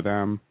 We played with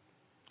them.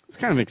 It's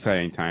kind of an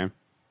exciting time.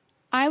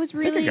 I was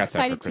really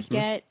excited to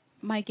get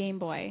my Game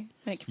Boy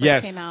when it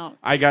first came out.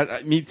 I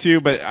got me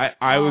too, but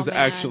I was man.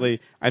 actually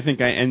I think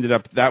I ended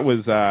up that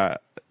was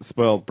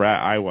spoiled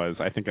brat.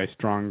 I think I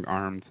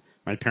strong-armed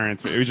my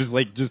parents. It was just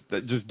like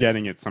just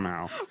getting it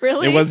somehow.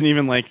 Really? It wasn't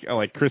even like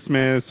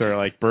Christmas or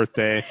like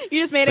birthday.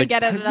 You just made it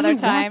get it another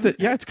time.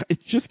 It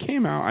just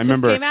came out. I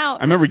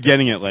remember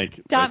getting it like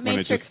dot when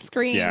matrix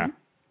screen. Yeah.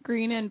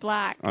 Green and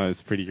black. Oh, it's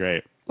pretty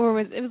great. Or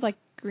it was like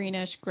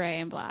greenish, gray,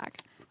 and black.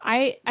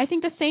 I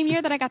think the same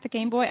year that I got the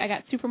Game Boy, I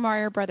got Super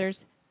Mario Brothers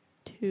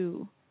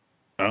 2.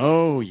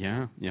 Oh,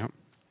 yeah.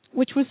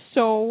 Which was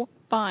so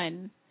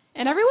fun.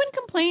 And everyone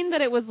complained that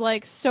it was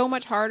like so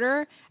much harder.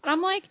 And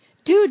I'm like,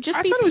 dude, just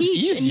be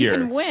Peach and you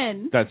can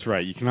win. That's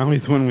right. You can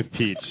always win with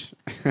Peach.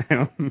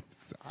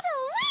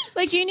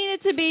 Like you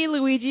needed to be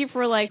Luigi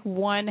for like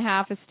one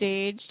half a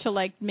stage to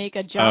like make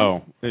a jump.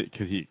 Oh,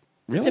 because he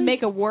really to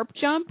make a warp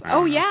jump.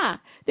 Oh yeah,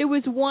 there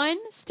was one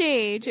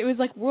stage. It was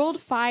like World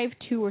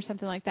 5-2 or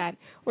something like that,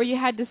 where you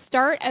had to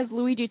start as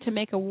Luigi to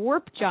make a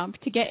warp jump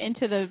to get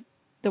into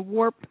the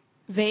warp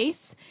vase,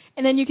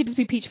 and then you could just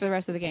be Peach for the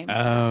rest of the game.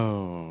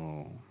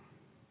 Oh.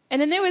 And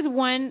then there was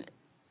one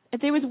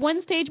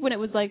stage when it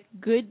was like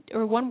good,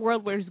 or one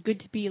world where it was good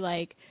to be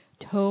like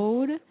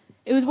Toad.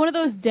 It was one of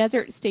those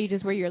desert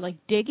stages where you're like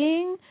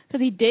digging,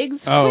 because he digs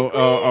quickly.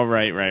 Oh,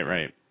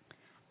 right.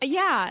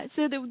 Yeah,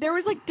 so there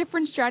was like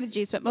different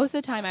strategies, but most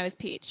of the time I was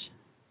Peach.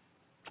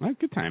 Oh,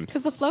 good times.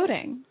 Because the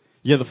floating.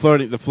 Yeah,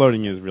 the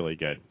floating is really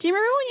good. Do you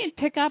remember when you'd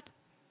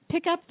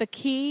pick up the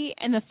key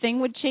and the thing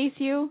would chase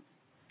you?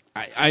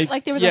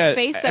 Like there was a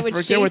face that would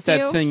chase you. I forget what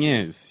that thing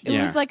is. It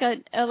was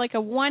like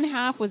a one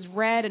half was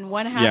red and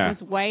one half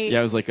was white.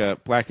 Yeah, it was like a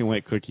black and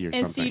white cookie or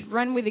something. And so you'd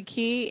run with the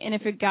key, and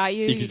if it got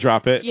you, you could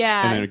drop it.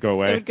 Yeah, and then it'd go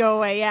away. It would go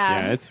away.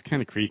 Yeah. Yeah, it's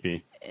kind of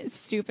creepy. It's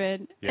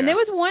stupid. Yeah. And there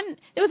was one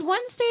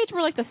stage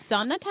where like the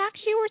sun attacks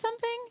you or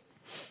something.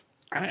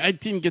 I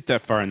didn't get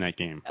that far in that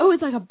game. Oh,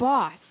 it was like a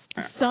boss.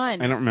 The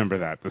sun. I don't remember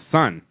that. The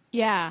sun.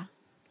 Yeah.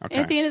 Okay.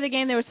 And at the end of the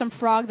game, there was some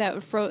frog that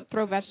would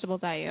throw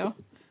vegetables at you.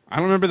 I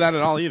don't remember that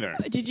at all either.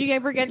 Did you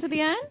ever get to the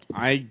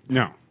end?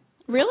 No.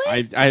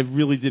 Really? I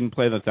really didn't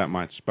play that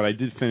much, but I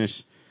did finish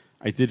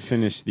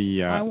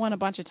the. I won a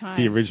bunch of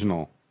times. The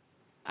original.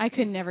 I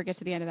could never get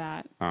to the end of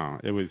that. Oh,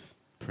 it was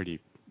pretty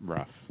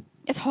rough.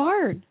 It's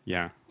hard.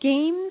 Yeah.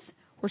 Games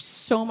were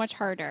so much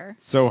harder.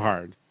 So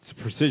hard. It's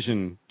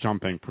precision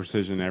jumping,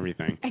 precision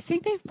everything. I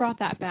think they've brought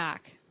that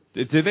back.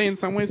 Did they in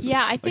some ways? Yeah,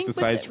 I like think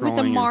the with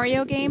the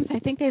Mario games, I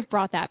think they've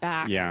brought that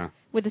back. Yeah.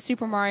 With the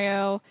Super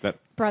Mario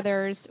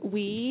Brothers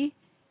Wii,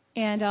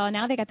 and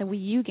now they got the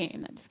Wii U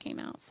game that just came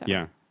out. So.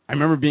 Yeah, I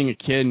remember being a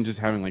kid and just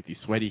having like these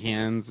sweaty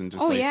hands and just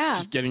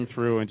just getting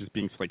through and just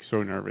being like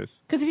so nervous.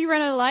 Because if you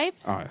run out of life,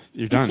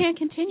 you're done. You can't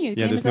continue.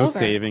 Yeah, there's no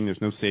saving.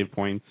 There's no save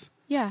points.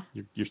 Yeah.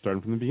 You're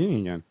starting from the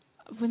beginning again.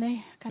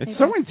 It's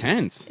so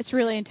intense. It's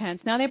really intense.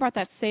 Now they brought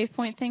that save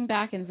point thing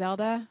back in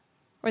Zelda,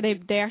 or they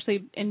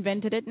actually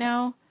invented it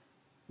now.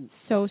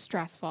 So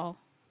stressful.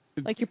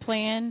 Like you're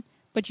playing,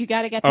 but you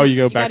got to get. You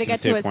go back to the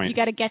save point. You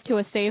got to get to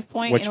a save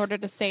point in order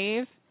to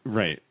save.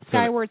 Right.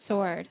 Skyward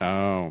Sword.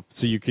 Oh,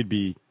 so you could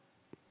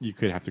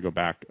have to go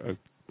back a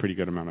pretty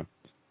good amount of time.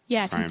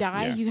 Yeah, if you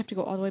die, you have to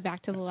go all the way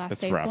back to the last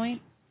save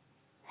point.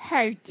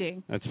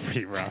 Hurting. That's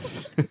pretty rough.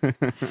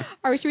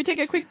 All right, should we take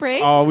a quick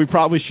break? Oh, we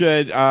probably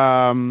should.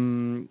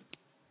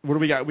 What do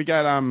we got? We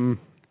got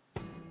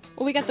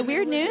Well, we got the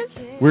weird news.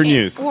 Weird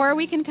news. Or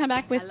we can come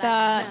back with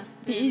the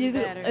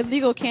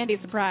illegal candy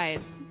surprise.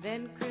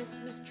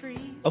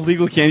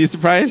 Illegal candy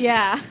surprise?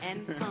 Yeah.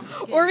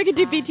 Or we could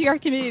do BTR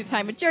Community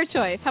Time. It's your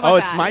choice. How about that? Oh,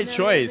 it's my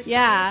choice.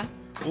 Yeah.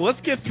 Well,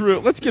 let's get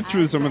through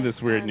some of this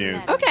weird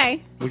news.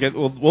 Okay.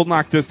 We'll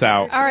knock this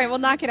out. All right, we'll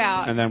knock it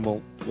out. And then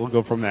we'll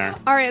go from there.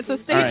 All right, so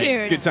stay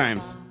tuned. Good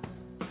times.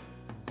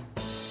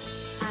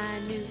 I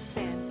knew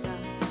Santa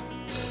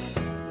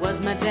was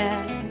my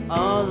dad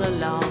all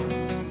along,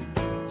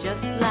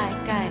 just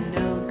like I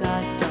know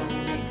God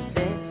don't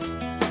exist.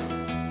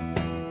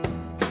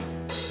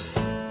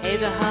 Hey,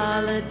 the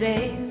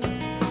holidays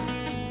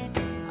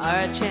are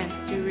a chance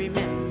to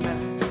remember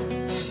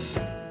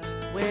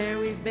where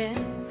we've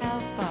been.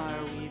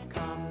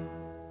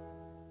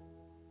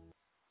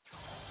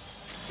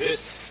 This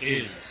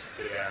is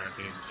the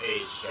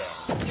Dereck&KS Show.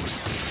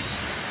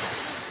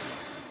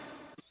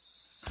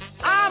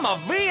 I'm a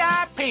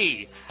VIP,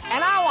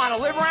 and I want to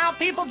live around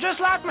people just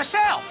like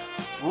myself,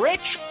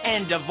 rich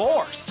and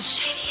divorced.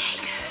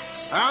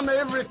 I'm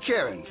Everett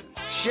Carrington.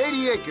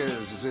 Shady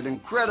Acres is an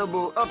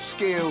incredible,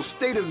 upscale,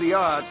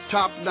 state-of-the-art,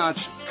 top-notch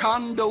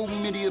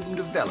condominium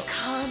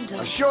development.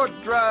 A short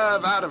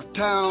drive out of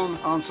town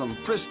on some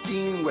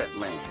pristine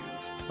wetlands,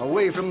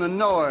 away from the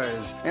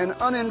noise and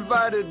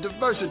uninvited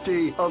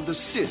diversity of the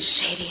city.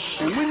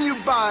 And when you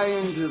buy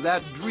into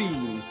that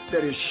dream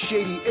that is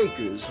Shady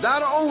Acres,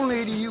 not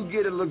only do you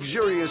get a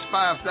luxurious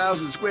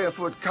 5,000 square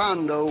foot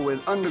condo with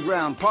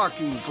underground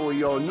parking for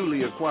your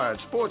newly acquired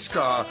sports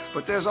car,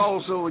 but there's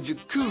also a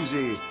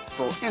jacuzzi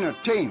for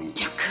entertaining.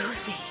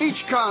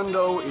 Each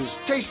condo is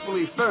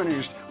tastefully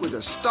furnished with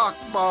a stock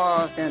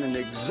bar and an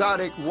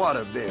exotic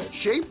waterbed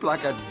shaped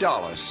like a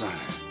dollar sign.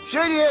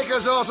 Shady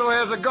Acres also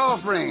has a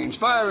golf range,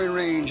 firing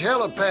range,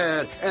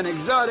 helipad, and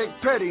exotic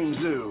petting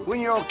zoo. When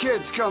your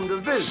kids come to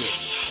visit,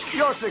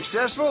 you're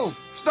successful.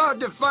 Start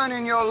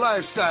defining your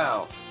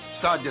lifestyle.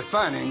 Start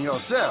defining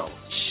yourself.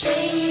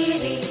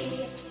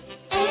 Shady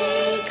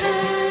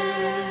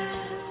Acres.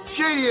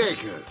 Shady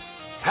Acres.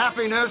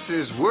 Happiness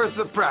is worth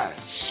the price.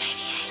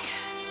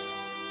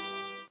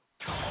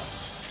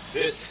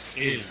 This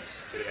is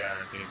the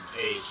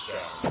Dereck&KS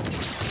Show.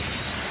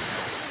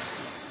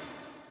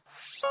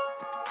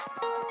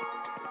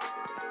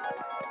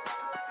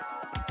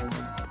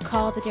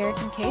 Call the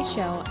Dereck&KS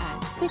Show at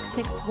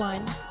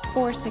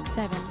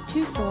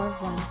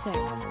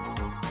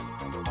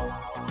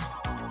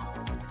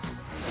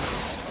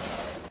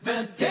 661-467-2416. The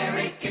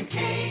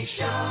Dereck&KS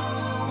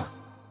Show.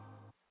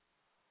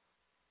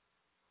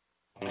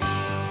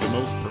 The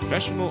most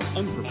professional,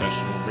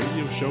 unprofessional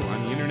radio show on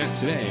the internet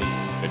today,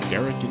 the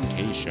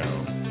Dereck&KS Show.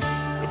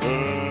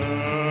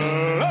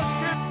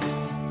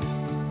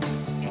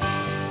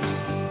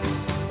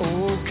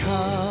 Oh,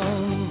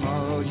 come,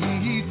 all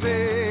ye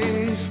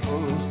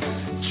faithful,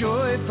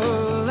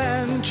 joyful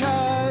and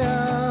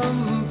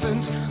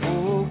triumphant.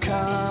 Oh,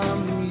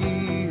 come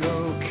ye to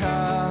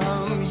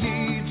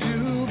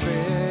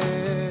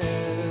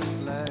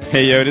Bethlehem.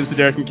 Hey, yo, it is the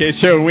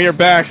Dereck&KS Show, and we are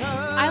back.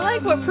 I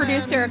like what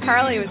producer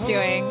Carly was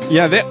doing.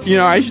 Yeah,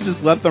 I should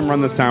just let them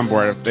run the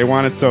soundboard if they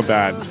want it so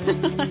bad.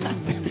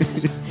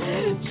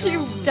 She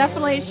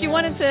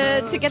wanted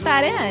to get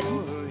that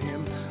in.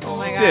 Oh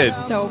my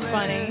God, so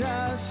funny.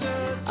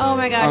 Oh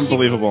my gosh.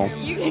 Unbelievable.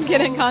 You can get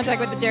in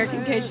contact with the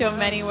Dereck&KS Show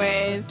many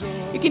ways.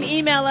 You can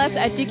email us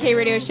at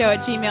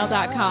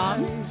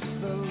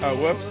dkradioshow@gmail.com. Oh,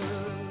 whoops.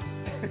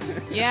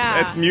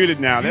 Yeah. It's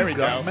muted now. There we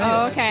go.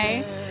 Oh,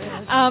 okay.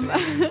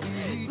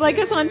 Like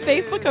us on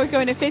Facebook, or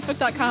going to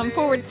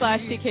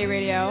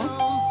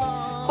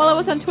facebook.com/DKRadio.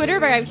 Follow us on Twitter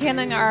by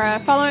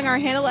following our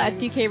handle at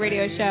DK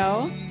Radio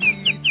Show.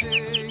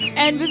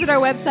 And visit our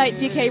website,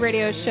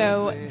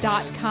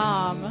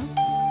 dkradioshow.com,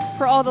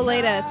 for all the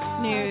latest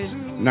news,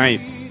 Nice.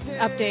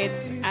 updates,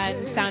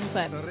 and sound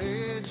clips.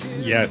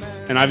 Yes,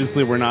 and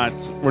obviously we're not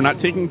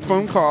taking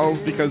phone calls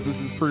because this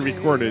is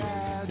pre-recorded.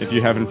 If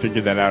you haven't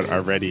figured that out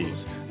already.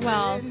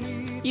 Well,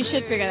 you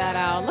should figure that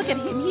out. Look at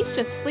him; he's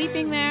just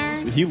sleeping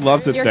there. He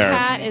loves it Your there. Your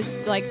cat is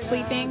like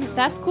sleeping.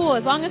 That's cool.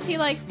 As long as he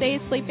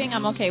stays sleeping,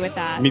 I'm okay with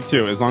that. Me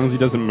too. As long as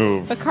he doesn't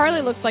move. But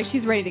Carly looks like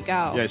she's ready to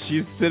go. Yeah,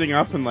 she's sitting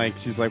up and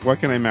she's like,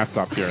 what can I mess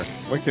up here?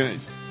 What can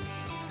I?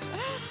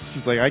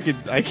 She's like, I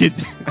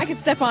could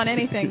step on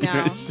anything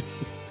now.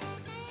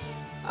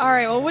 All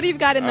right, well, what do you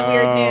got in the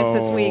weird news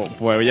this week?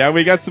 Boy, yeah,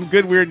 we got some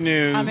good weird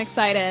news. I'm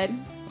excited.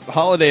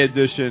 Holiday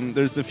edition.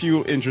 There's a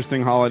few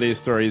interesting holiday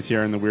stories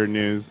here in the weird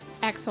news.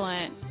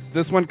 Excellent.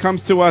 This one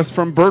comes to us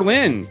from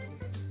Berlin.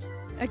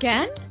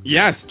 Again?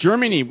 Yes,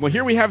 Germany. Well,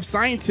 here we have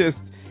scientists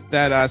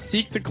that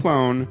seek to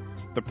clone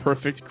the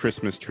perfect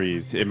Christmas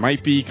trees. It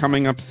might be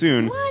coming up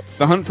soon. What?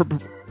 The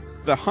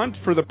hunt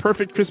for the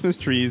perfect Christmas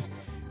trees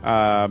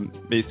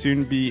may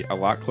soon be a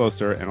lot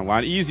closer and a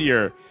lot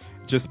easier.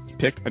 Just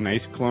pick a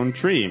nice clone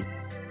tree.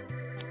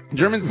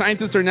 German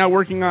scientists are now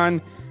working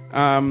on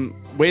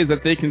ways that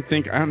they can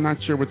think. I'm not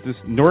sure what this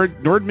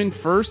Nordman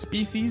fir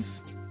species.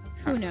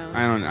 Who knows?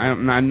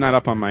 I'm not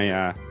up on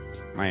my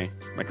my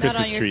Christmas Not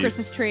on your trees.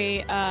 Christmas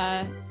tree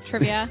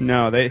trivia.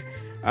 No, they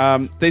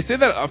say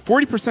that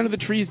 40% of the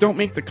trees don't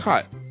make the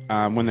cut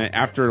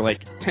after like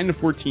 10 to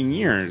 14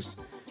 years.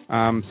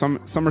 Some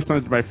are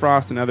stunted by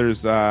frost and others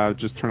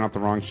just turn out the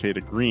wrong shade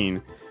of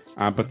green.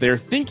 But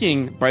they're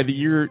thinking by the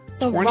year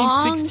 2016,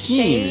 wrong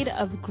shade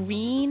of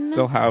green.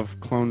 They'll have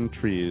clone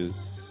trees,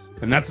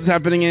 and that's what's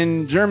happening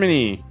in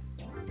Germany.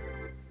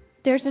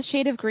 There's a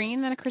shade of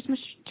green that a Christmas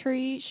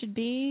tree should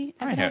be,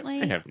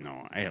 evidently. I have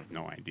no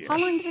idea. How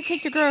long does it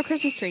take to grow a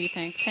Christmas tree, you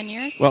think? 10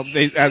 years? Well,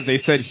 as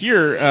they said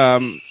here,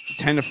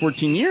 10 to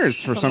 14 years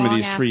for some of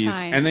these trees,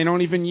 time. and they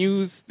don't even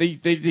use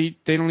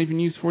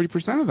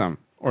 40% of them,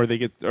 or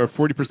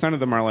 40% of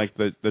them are like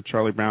the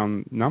Charlie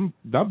Brown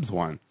Nubs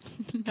one.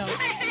 No.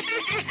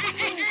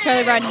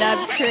 Charlie Brown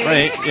Nubs tree.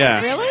 Right? Yeah.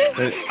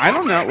 Really? I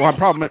don't know. Well,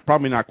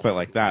 probably not quite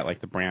like that,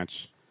 like the branch.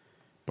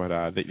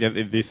 But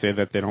they say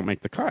that they don't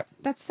make the cut.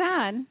 That's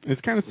sad.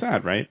 It's kind of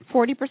sad, right?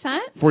 40%?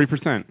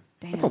 40%.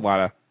 Damn.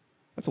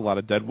 That's a lot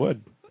of dead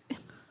wood.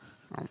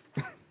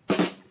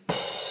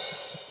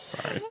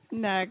 Sorry.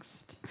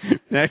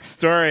 Next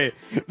story.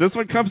 This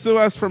one comes to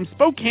us from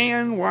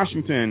Spokane,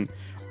 Washington.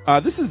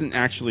 This isn't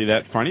actually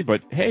that funny,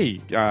 but hey,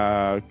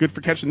 good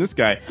for catching this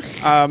guy.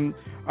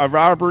 A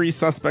robbery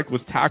suspect was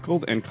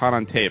tackled and caught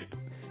on tape.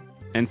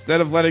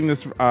 Instead of letting this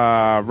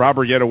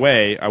robber get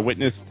away, a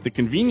witness at the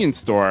convenience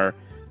store,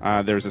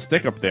 there's a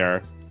stick up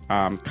there,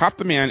 caught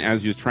the man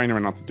as he was trying to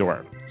run out the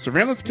door.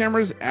 Surveillance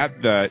cameras at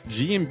the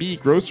G&B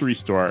grocery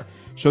store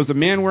shows a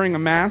man wearing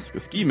a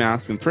ski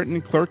mask, and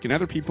threatening clerk and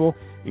other people,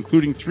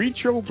 including 3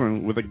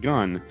 children, with a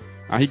gun.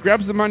 He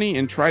grabs the money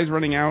and tries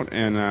running out,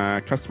 and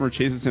a customer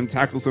chases him,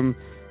 tackles him,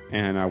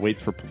 and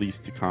waits for police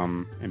to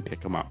come and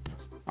pick him up.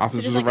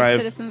 Officers arrive.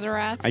 A citizen's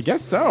arrest? I guess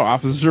so.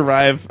 Officers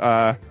arrive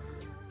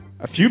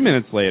a few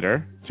minutes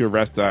later to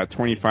arrest a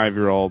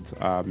 25-year-old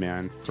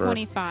man for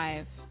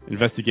 25.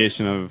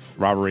 Investigation of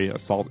robbery,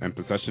 assault, and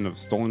possession of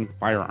stolen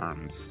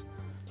firearms.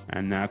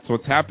 And that's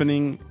what's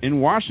happening in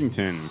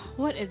Washington.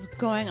 What is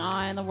going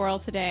on in the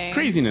world today?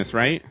 Craziness,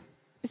 right?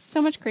 There's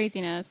so much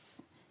craziness.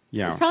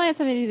 Yeah. It probably has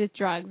something to do with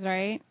drugs,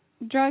 right?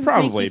 Drugs.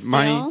 Probably. Make you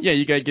money. steal? Yeah,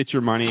 you got to get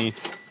your money.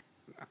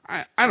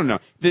 I don't know.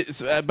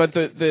 But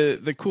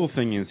the cool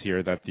thing is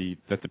here that the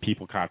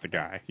people caught the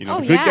guy. You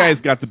know, the good guys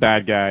got the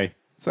bad guy.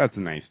 So that's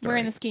a nice story.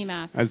 Wearing the ski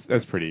mask.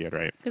 That's pretty good,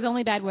 right? Because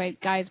only bad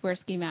guys wear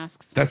ski masks.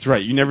 That's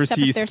right. You never Except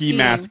see if they're a ski skiing.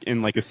 mask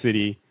in like a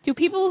city. Do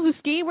people who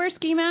ski wear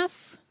ski masks?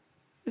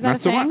 Is that Not a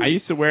so thing? much. I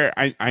used to wear.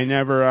 I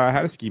never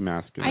had a ski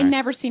mask. I've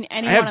never seen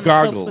anyone on the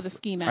goggles. slopes with a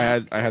ski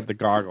mask. I had the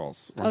goggles.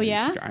 Oh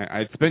yeah.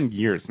 It's been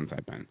years since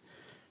I've been.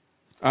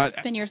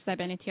 It's been years since I've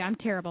been into. I'm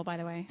terrible, by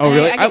the way. Oh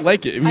really? I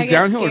like it. I get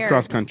downhill scared.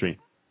 or cross country?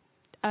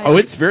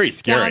 It's very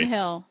scary.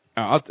 Downhill.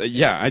 I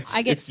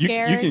get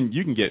scared.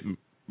 You can get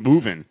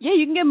moving. Yeah,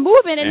 you can get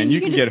moving, and you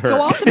can get just hurt.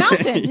 go off the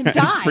mountain and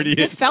die.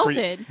 Get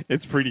felted.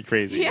 It's pretty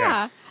crazy.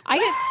 Yeah. I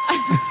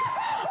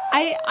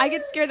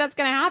get scared that's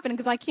going to happen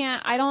because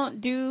I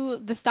don't do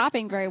the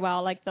stopping very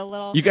well, like the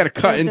little. You got to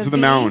cut into the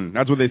mountain.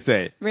 That's what they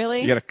say.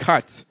 Really? You got to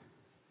cut.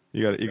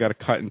 You got to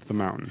cut into the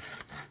mountain.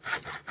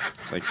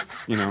 Like,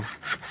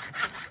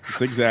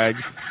 zigzags.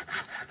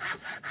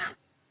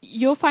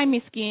 You'll find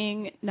me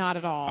skiing not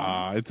at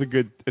all. It's a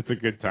good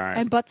time.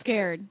 I'm butt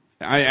scared.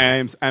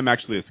 I'm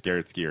actually a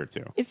scared skier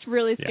too. It's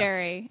really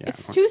scary. Yeah.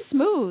 It's too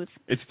smooth.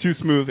 It's too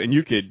smooth, and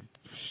you could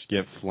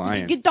get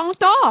flying. You get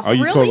donked off. Oh,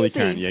 you real totally easy.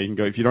 can. Yeah, you can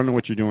go if you don't know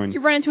what you're doing.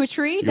 You run into a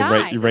tree,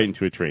 die. You're right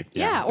into a tree.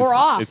 Yeah, or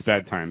off. It's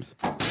bad times.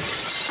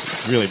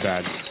 It's really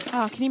bad.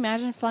 Oh, can you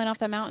imagine flying off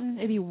that mountain?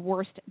 It'd be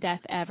worst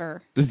death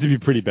ever. This would be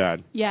pretty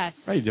bad. Yes.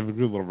 Right, you have a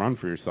good little run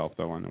for yourself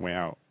though on the way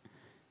out.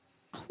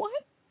 What?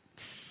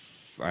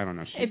 I don't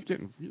know. She's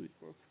getting really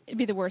close. It'd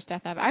be the worst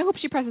death ever. I hope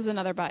she presses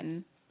another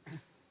button.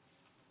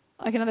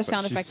 Like another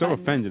sound effect She's so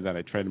button. offended that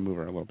I tried to move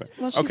her a little bit.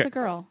 Well, she's a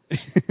girl.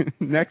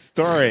 Next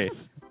story.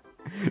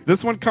 This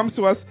one comes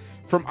to us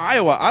from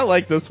Iowa. I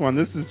like this one.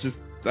 This is just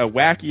a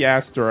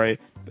wacky-ass story.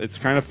 It's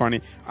kind of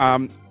funny.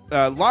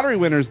 Lottery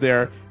winners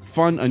there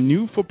fund a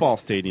new football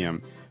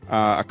stadium.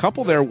 A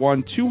couple there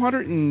won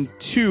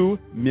 $202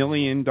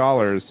 million.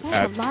 That's a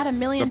lot of $1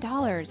 million.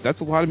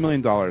 That's a lot of $1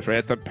 million, right?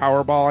 At the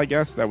Powerball, I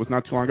guess. That was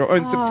not too long ago. Oh,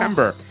 in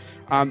September.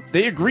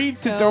 They agreed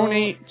to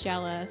donate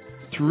jealous.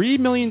 $3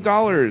 million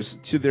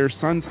to their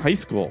son's high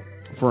school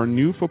for a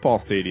new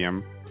football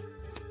stadium.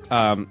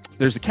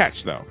 There's a catch,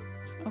 though.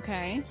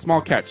 Okay.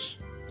 Small catch.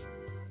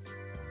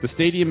 The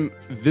stadium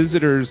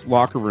visitors'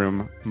 locker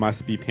room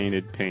must be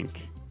painted pink.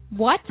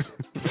 What?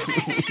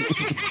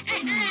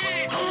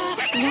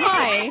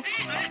 Why?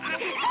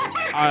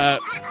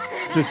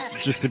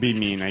 Just to be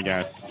mean, I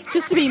guess.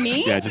 Just to be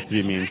mean? Yeah, just to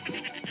be mean.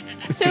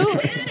 So,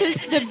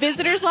 the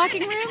visitors' locker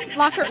room?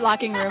 Locker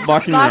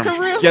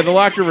room. Yeah, the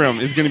locker room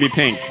is going to be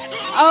pink.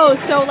 Oh,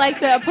 so like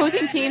the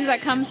opposing teams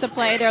that comes to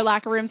play, their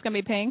locker room's going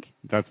to be pink?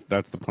 That's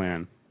the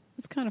plan.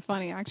 It's kind of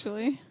funny,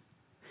 actually.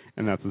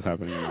 And that's what's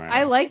happening in my house.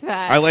 I like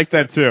that. I like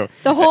that, too.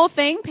 The whole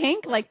thing,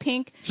 pink? Like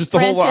pink just the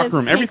whole locker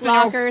room. Pink Everything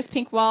lockers, else,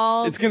 pink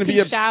walls, it's going to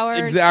pink be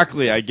showers.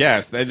 Exactly, I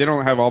guess. They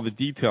don't have all the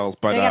details,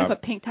 but... They got to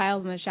put pink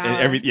tiles in the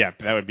shower. Yeah,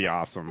 that would be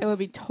awesome. It would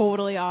be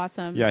totally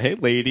awesome. Yeah, hey,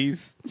 ladies.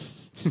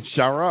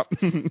 Shower up.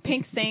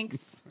 Pink sinks.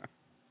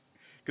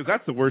 Because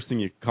that's the worst thing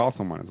you can call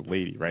someone as a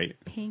lady, right?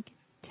 Pink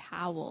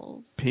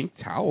towels. Pink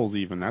towels,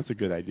 even. That's a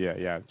good idea.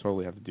 Yeah,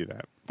 totally have to do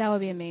that. That would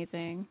be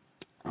amazing.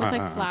 With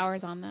like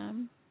flowers on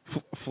them.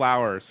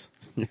 Flowers.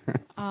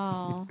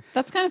 Oh,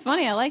 that's kind of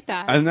funny. I like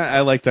that. I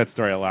like that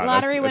story a lot.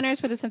 Lottery winners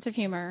with a sense of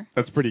humor.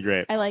 That's pretty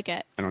great. I like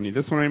it. I don't need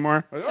this one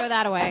anymore. Throw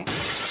that away.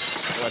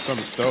 Oh, that's on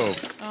the stove.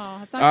 Oh,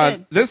 that's not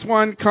good. This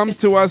one comes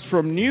to us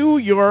from New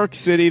York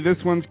City.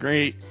 This one's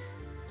great.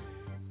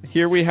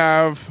 Here we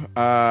have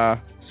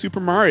Super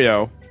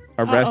Mario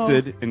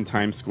arrested in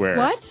Times Square.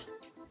 What?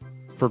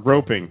 For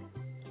groping.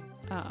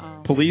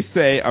 Uh-oh. Police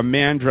say a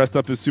man dressed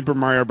up as Super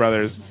Mario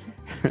Brothers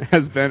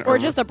has been... Or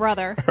just a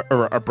brother.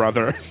 Or a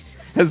brother.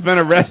 Has been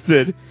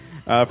arrested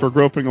for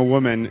groping a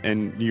woman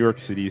in New York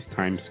City's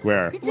Times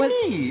Square.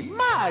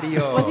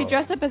 Mario. Was he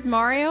dressed up as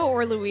Mario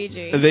or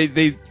Luigi?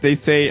 They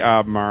say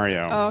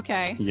Mario. Oh,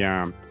 okay.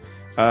 Yeah.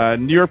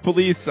 New York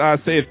police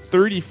say a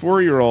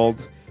 34-year-old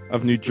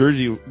of New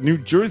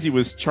Jersey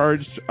was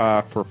charged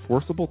for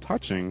forcible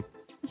touching.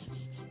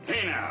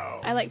 Hey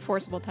now. I like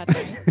forcible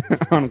touching.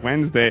 On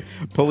Wednesday,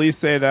 police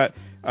say that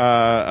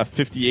a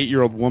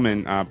 58-year-old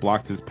woman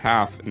blocked his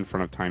path in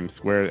front of Times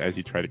Square as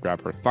he tried to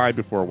grab her thigh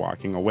before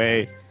walking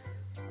away.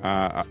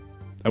 A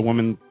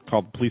woman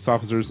called police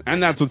officers,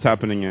 and that's what's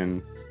happening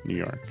in New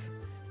York.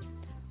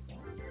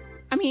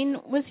 I mean,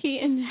 was he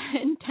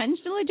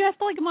intentionally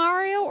dressed like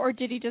Mario, or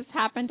did he just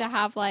happen to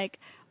have, like,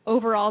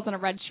 overalls and a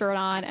red shirt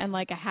on and,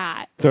 like, a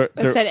hat that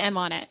said M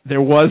on it?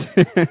 There wasn't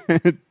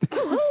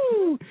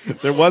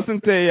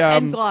a...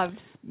 and gloves.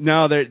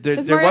 No, there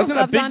wasn't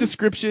a big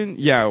description.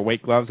 Yeah,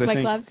 white gloves, I think.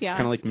 White gloves, yeah.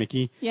 Kind of like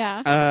Mickey.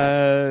 Yeah.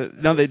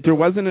 No, there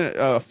wasn't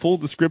a full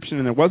description,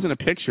 and there wasn't a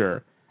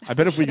picture. I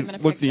bet if we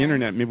look the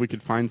internet, maybe we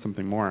could find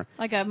something more.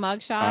 Like a mug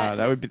shot?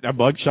 That would be a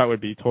mug shot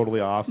would be totally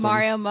awesome.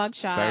 Mario mug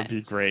shot. That would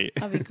be great.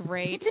 That would be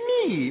great. It's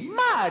me,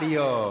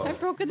 Mario. I've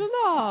broken the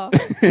law.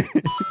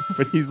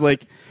 But he's like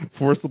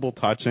forcible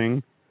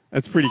touching.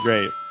 That's pretty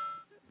great.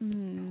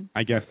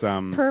 I guess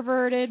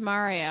perverted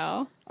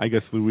Mario. I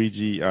guess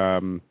Luigi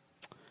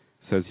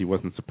says he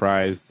wasn't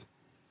surprised.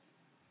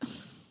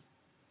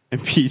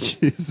 And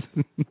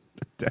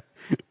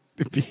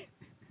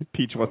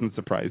Peach wasn't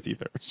surprised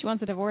either. She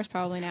wants a divorce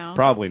probably now.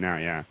 Probably now,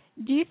 yeah.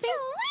 Do you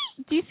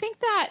think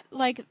that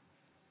like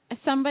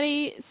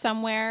somebody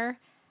somewhere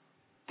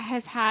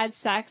has had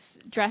sex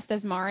dressed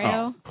as Mario?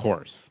 Oh,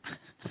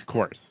 of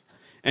course.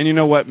 And you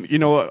know what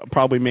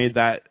probably made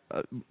that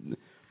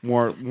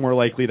more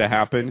likely to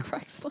happen?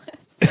 Craigslist.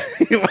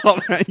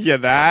 Well, yeah,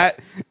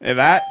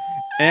 that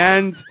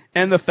and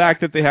the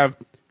fact that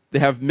they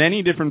have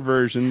many different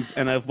versions,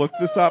 and I've looked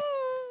this up,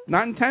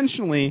 not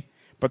intentionally,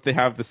 but they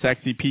have the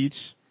sexy Peach.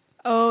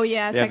 Oh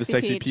yeah, they have the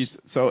sexy Peach.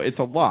 So it's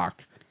a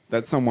lock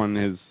that someone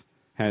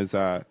has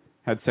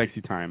had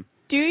sexy time.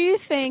 Do you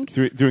think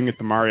doing it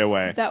the Mario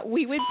way that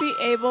we would be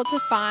able to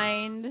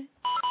find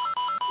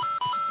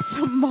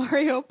some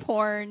Mario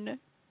porn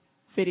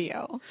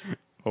video?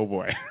 Oh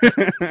boy,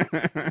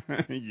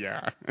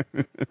 yeah.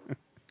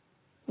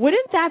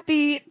 Wouldn't that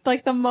be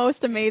like the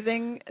most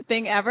amazing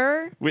thing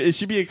ever? It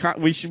should be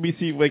we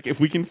see like if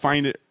we can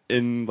find it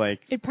in like.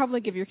 It'd probably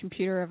give your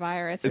computer a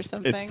virus or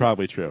something. It's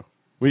probably true.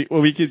 We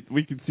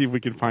could see if we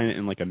can find it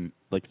in like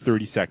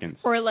 30 seconds.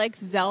 Or like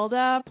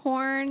Zelda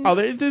porn. Oh,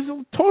 there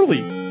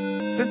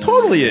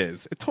totally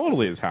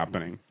is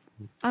happening.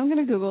 I'm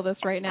gonna Google this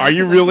right now. Are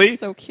you really? I'm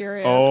so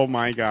curious. Oh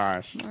my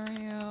gosh.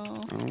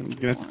 Mario. I'm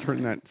gonna have to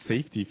turn that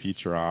safety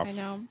feature off. I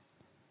know.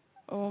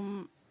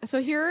 So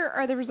here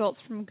are the results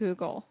from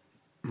Google.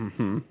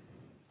 Mm-hmm.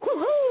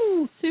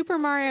 Woohoo! Super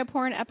Mario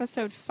Porn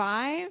Episode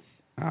 5.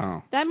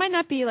 Oh. That might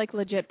not be like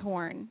legit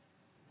porn.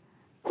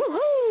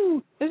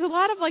 Woohoo! There's a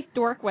lot of like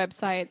dork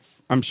websites.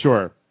 I'm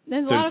sure.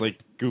 There's like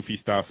goofy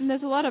stuff. And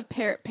there's a lot of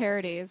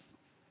parodies.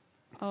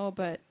 Oh,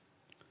 but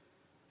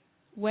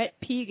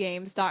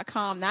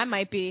wetpgames.com, that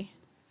might be.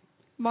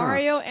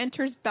 Mario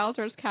enters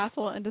Bowser's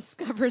castle and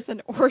discovers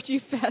an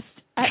orgy fest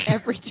at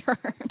every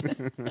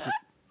turn.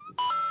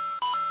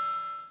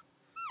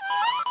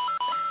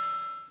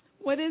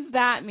 What does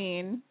that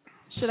mean?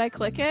 Should I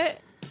click it?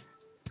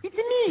 It's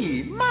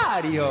me,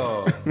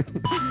 Mario.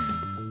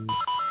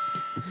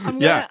 I'm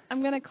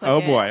gonna click it. Oh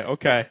boy.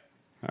 Okay.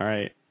 All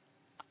right.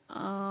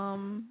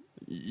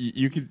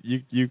 You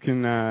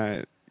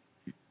can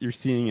you're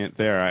seeing it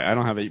there. I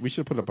don't have it. We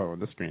should put it up on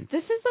the screen.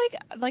 This is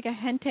like a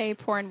hentai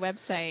porn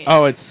website.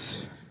 Oh, it's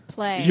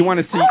play. You want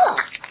to see?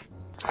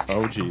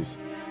 Oh, jeez.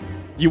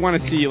 You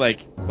want to see like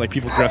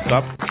people dressed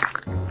up?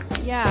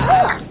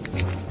 Yeah.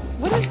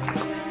 What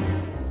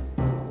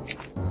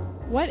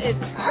is?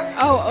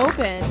 Oh,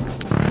 open.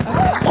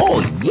 Okay.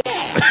 Oh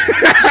yeah.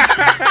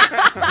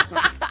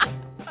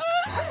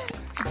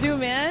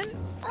 Zoom in.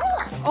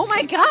 Oh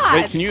my God.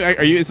 Wait, can you?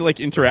 Are you? Is it like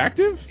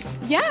interactive?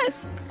 Yes.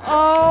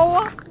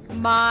 Oh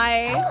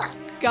my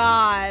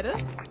God.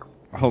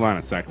 Hold on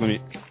a sec. Let me.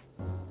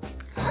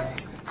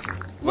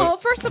 Well,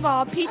 first of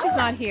all, Peach is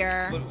not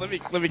here. Let me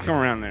come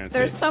around there.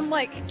 There's some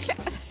like.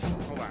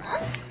 Hold on.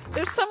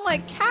 There's some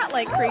like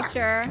cat-like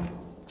creature,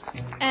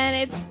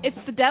 and it's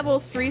the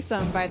devil's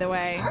threesome, by the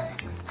way.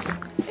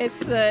 It's.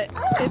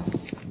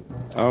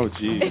 Oh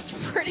geez. It's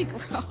pretty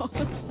gross.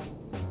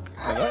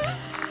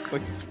 That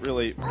looks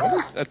really. What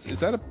is that? Is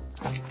that a?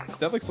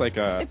 That looks like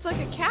a. It's like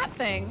a cat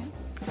thing.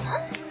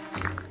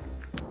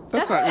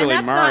 That's not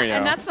really Mario.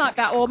 And that's not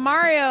bad. Well,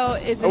 Mario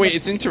is. Oh wait,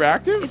 it's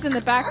interactive. It's in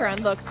the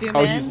background. Look, zoom in.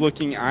 Oh, he's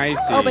looking. I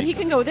see. Oh, but he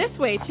can go this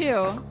way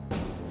too.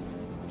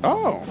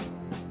 Oh.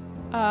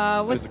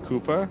 What's, there's a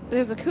Koopa.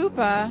 There's a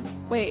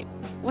Koopa. Wait,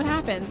 what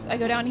happens? I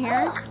go down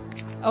here.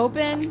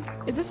 Open.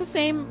 Is this the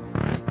same?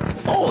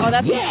 Oh,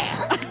 that's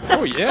yeah.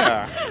 Oh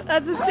yeah.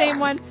 That's the same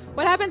one.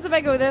 What happens if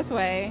I go this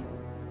way?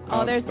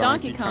 Oh, there's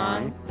Donkey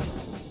Kong.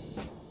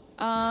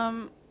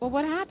 Well,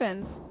 what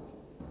happens?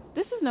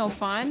 This is no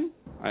fun.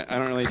 I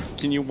don't really.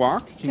 Can you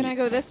walk? Can I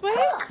go this way?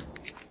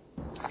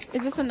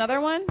 Is this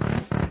another one?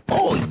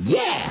 Oh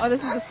yeah. Oh, this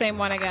is the same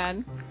one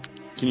again.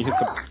 Can you hit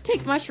the?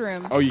 Take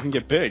mushroom. Oh, you can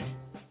get big.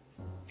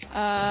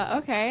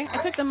 Okay.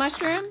 I took the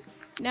mushroom.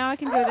 Now I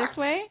can go this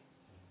way.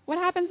 What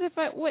happens if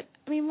I? What?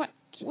 I mean, what?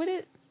 What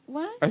is?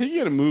 What? I think you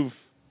got to move.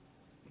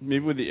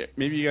 Maybe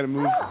you got to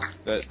move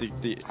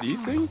these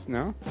things.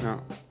 No.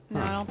 No,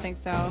 I don't think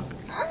so.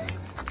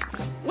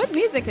 What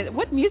music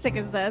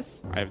is this?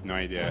 I have no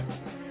idea.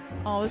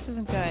 Oh, this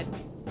isn't good.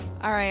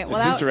 All right.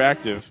 Well, it's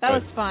interactive. That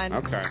was fun.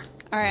 Okay.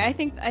 All right. I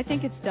think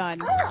it's done.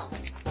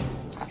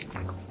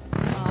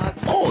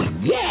 Oh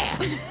yeah.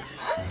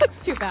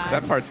 That's too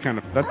bad.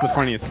 That's the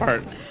funniest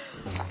part.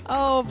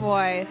 Oh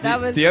boy,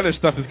 the other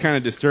stuff is kind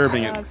of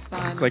disturbing. That was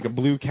fun. It's like a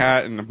blue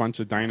cat and a bunch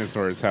of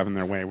dinosaurs having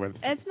their way with.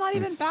 It's not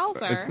even Bowser.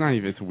 It's not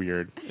even. It's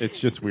weird. It's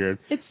just weird.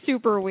 It's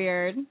super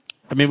weird.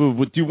 Maybe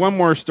we'll do one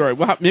more story.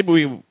 Maybe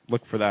we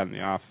look for that in the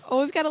off.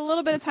 Oh, we've got a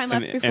little bit of time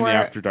left before the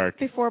After Dark.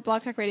 Before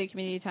Blog Talk Radio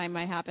Community Time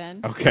might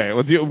happen. Okay,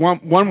 we'll do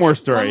one more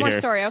story here. One more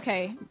story,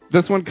 okay.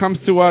 This one comes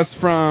to us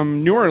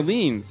from New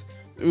Orleans.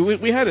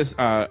 We had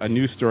a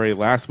news story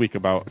last week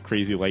about a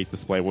crazy light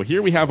display. Well,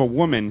 here we have a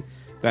woman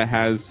that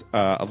has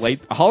a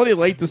holiday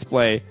light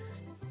display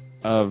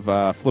of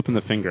flipping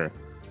the finger.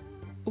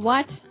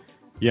 What?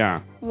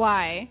 Yeah.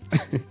 Why?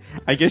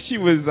 I guess she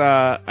was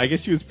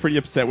pretty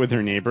upset with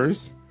her neighbors.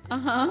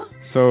 Uh-huh.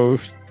 So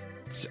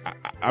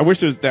I wish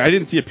I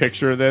didn't see a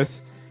picture of this.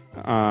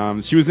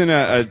 She was in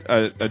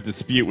a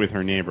dispute with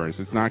her neighbors.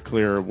 It's not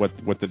clear what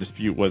the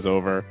dispute was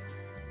over.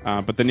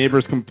 But the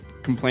neighbors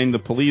complained to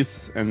police,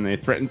 and they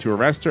threatened to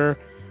arrest her.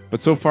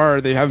 But so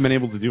far, they haven't been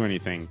able to do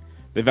anything.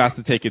 They've asked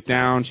to take it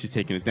down. She's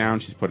taken it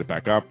down. She's put it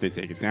back up. They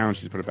take it down.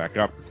 She's put it back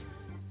up.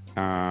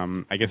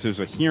 I guess there's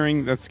a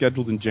hearing that's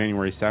scheduled in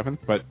January 7th.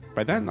 But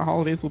by then, the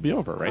holidays will be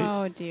over, right?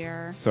 Oh,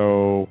 dear.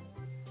 So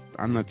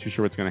I'm not too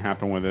sure what's going to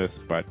happen with this.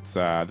 But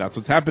that's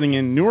what's happening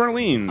in New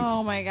Orleans.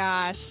 Oh, my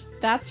gosh.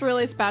 That's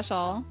really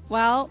special.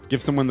 Well, give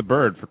someone the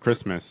bird for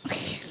Christmas.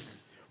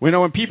 When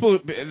people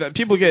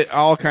get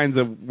all kinds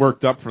of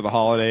worked up for the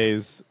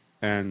holidays,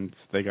 and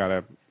they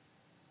gotta,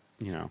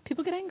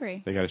 people get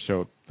angry. They gotta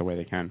show it the way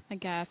they can. I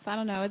guess. I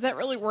don't know. Is that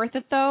really worth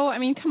it, though? I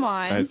mean, come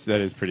on.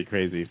 That is pretty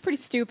crazy. It's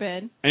pretty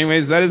stupid.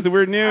 Anyways, that is the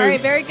weird news. All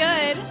right, very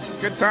good.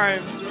 Good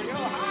times.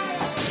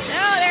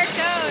 Oh, there it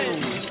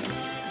goes.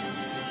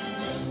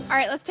 All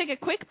right, let's take a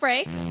quick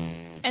break,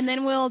 and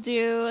then we'll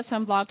do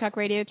some Blog Talk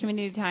Radio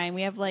Community Time.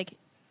 We have like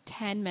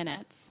 10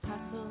 minutes.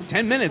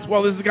 10 minutes?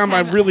 Well, this has gone by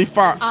really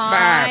fast.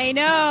 I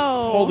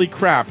know. Holy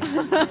crap.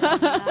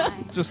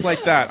 Just like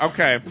that.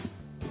 Okay.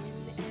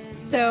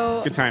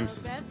 So. Good times.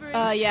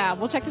 Yeah,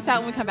 we'll check this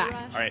out when we come back.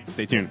 All right,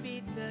 stay tuned.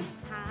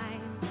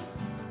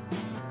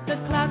 The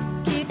clock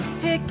keeps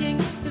ticking,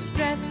 the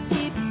stress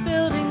keeps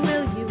building.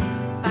 Will you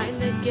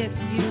find the gift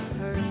you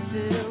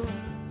pursue?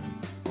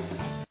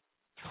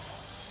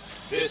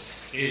 This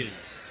is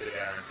the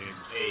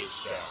TD&KS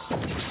Show.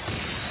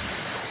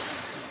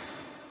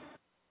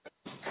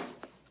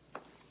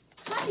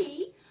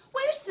 Honey,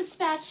 where's the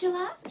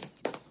spatula?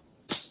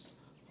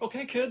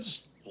 Okay, kids,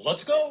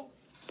 let's go.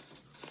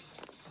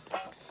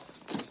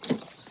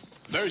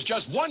 There's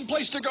just one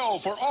place to go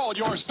for all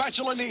your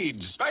spatula needs.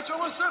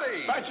 Spatula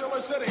City!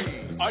 Spatula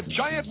City! A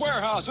giant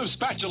warehouse of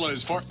spatulas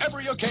for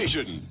every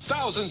occasion.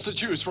 Thousands to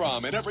choose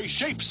from in every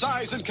shape,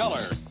 size, and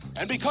color.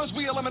 And because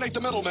we eliminate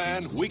the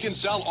middleman, we can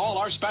sell all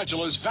our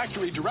spatulas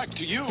factory direct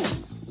to you.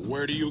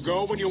 Where do you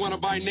go when you want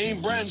to buy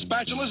name brand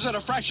spatulas at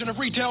a fraction of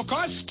retail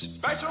cost?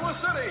 Spatula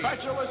City!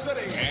 Spatula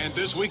City! And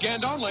this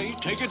weekend only,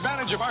 take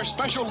advantage of our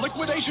special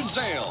liquidation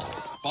sale.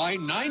 Buy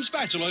 9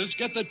 spatulas,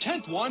 get the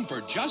 10th one for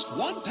just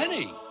 1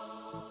 penny.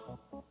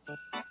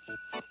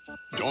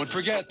 Don't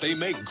forget, they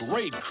make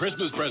great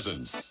Christmas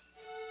presents.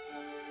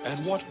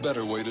 And what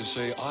better way to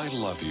say I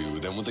love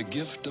you than with the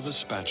gift of a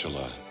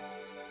spatula?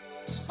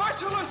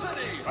 Spatula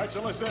City!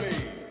 Spatula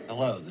City!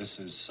 Hello, this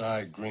is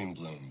Cy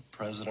Greenbloom,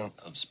 president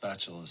of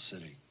Spatula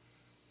City.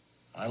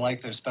 I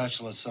like their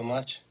spatulas so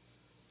much,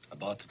 I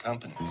bought the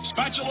company.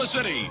 Spatula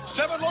City,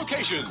 7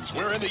 locations.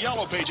 We're in the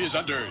yellow pages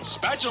under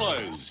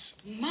spatulas.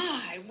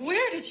 My,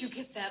 where did you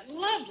get that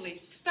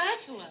lovely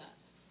spatula?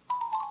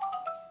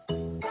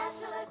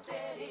 Spatula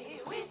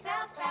City, we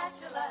sell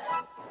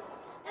spatulas,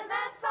 and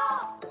that's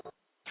all.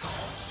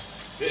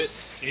 This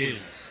is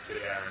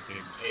the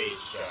Dereck&KS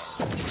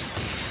Show.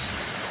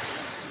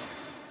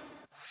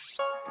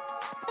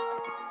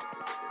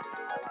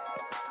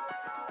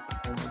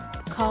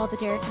 Call the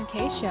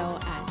Dereck&KS Show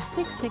at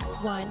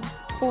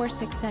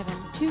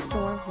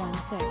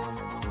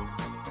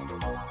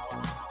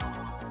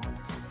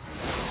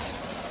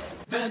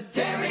 661-467-2416. The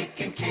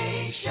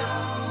Dereck&KS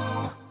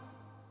Show.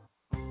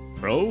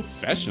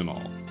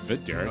 Professional. The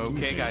Dereck&KS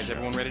Okay, guys, Show.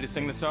 everyone ready to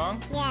sing the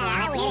song?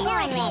 Yeah, we're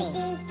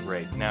ready.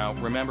 Great. Now,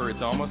 remember,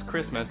 it's almost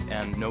Christmas,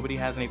 and nobody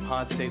has any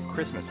Pod Safe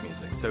Christmas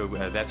music. So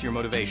that's your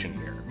motivation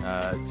here.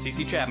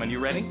 CC Chapman, you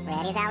ready? Ready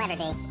as I'll ever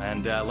be.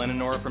 And Len and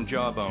Nora from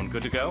Jawbone,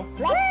 good to go?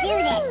 Let's do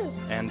this.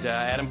 And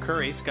Adam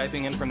Curry,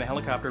 Skyping in from the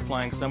helicopter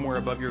flying somewhere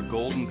above your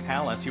golden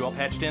palace. You all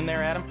patched in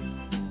there, Adam?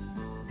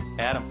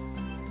 Adam?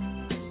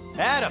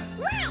 Adam!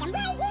 Right, I'm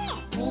right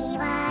here. We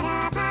want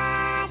a Pod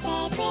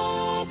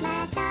Safe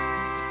Christmas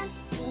song.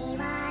 We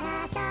want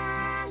a song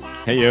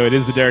that... Hey, yo, it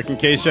is the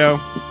Dereck&KS Show.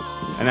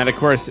 And that, of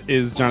course,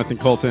 is Jonathan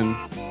Colton,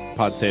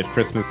 Pod Safe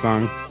Christmas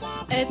song.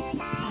 It's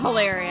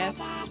hilarious.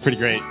 It's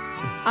pretty great.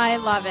 I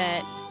love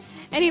it.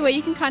 Anyway,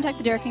 you can contact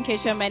the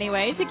Dereck&KS Show in many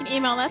ways. You can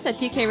email us at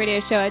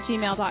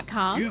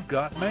dkradioshow@gmail.com. You've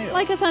got mail.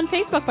 Like us on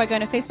Facebook by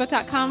going to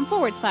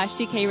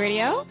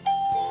facebook.com/DKRadio.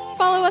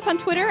 Follow us on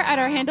Twitter at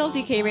our handle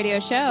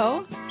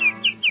DKRadioShow.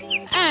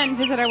 And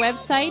visit our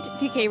website,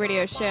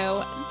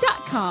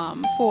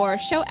 dkradioshow.com, for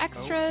show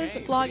extras,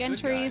 blog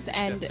entries,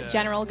 and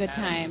general good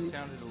times.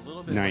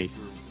 Nice.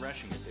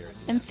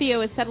 And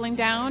Theo is settling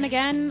down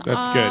again.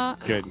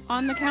 That's good.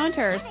 On the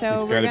counter,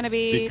 so we're going to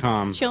be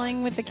calm.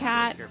 chilling with the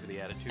cat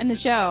and the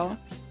show.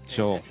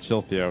 Chill,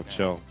 Theo,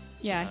 chill.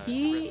 Yeah,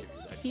 he's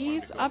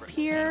up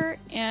here,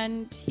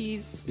 and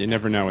he's... You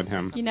never know with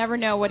him. You never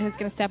know what he's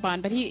going to step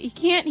on, but he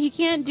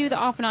can't do the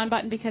off and on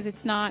button because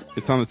it's not...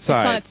 It's on its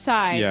side. It's on its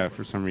side. Yeah,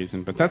 for some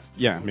reason. But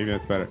maybe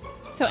that's better.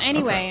 So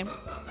anyway,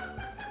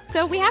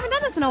 So we haven't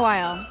done this in a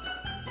while.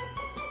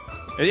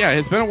 Yeah,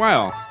 it's been a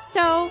while.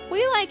 So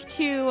we like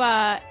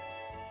to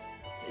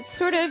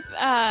sort of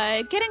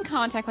get in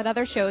contact with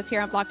other shows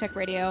here on Blog Talk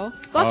Radio.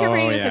 Blog Talk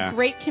Radio is a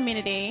great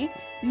community.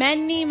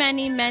 Many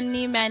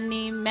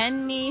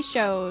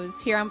shows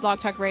here on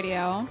Blog Talk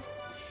Radio.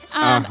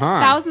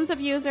 Thousands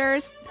of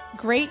users,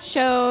 great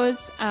shows,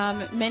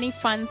 many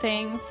fun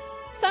things.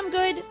 Some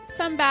good,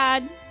 some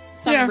bad,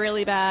 some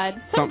really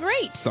bad, some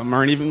great. Some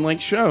aren't even like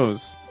shows.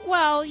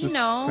 Well, Just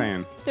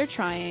saying. They're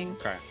trying.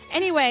 Okay.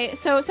 Anyway,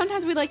 so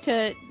sometimes we like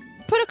to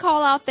put a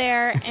call out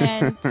there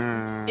and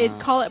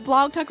call it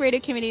Blog Talk Radio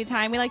Community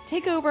Time. We like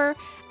to take over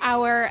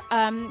our,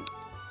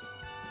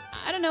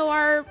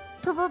 our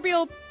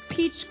proverbial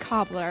peach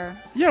cobbler.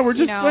 Yeah, we're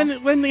just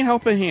lending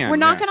help a hand. We're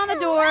knocking on the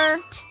door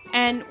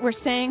and we're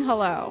saying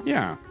hello.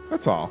 Yeah,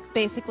 that's all.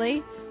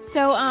 Basically.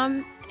 So,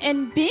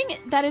 and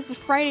being that it's a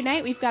Friday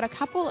night, we've got a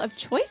couple of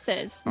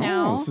choices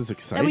now. Oh, this is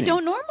exciting. That we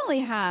don't normally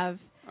have.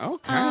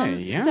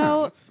 Okay, yeah.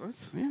 So, what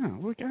do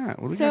we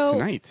got? What do we got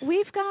tonight?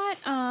 We've got,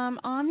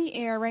 on the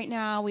air right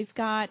now, we've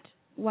got,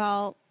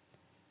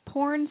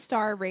 Porn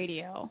Star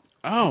Radio.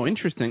 Oh,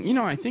 interesting.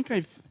 I think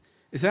is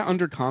that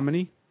under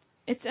comedy?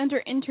 It's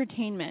under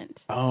entertainment.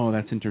 Oh,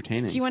 that's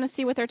entertaining. Do you want to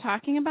see what they're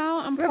talking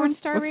about on Porn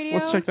Star Radio?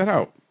 Let's check that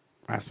out.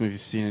 Ask me if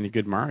you've seen any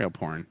good Mario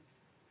porn.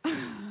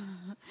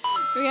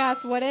 We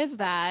asked, what is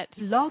that?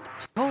 Blog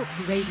Talk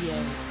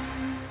Radio.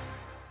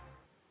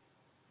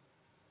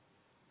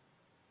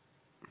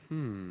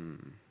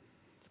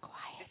 It's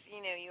quiet.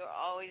 You're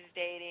always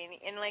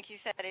dating, and like you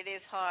said, it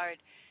is hard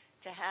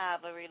to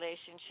have a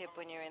relationship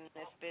when you're in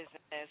this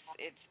business.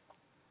 It's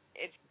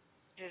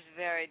just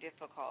very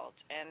difficult.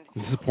 And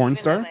this is a porn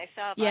star?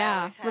 Myself,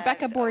 yeah,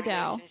 Rebecca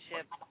Bordeaux.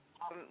 Relationship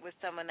with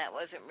someone that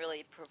wasn't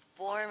really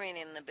performing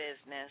in the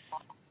business,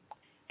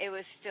 it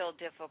was still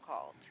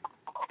difficult.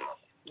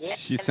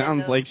 She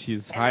sounds like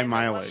she's high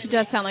mileage. She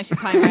does sound like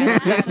she's high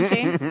mileage, doesn't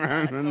she?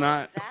 I'm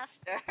not.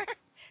 Disaster.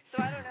 So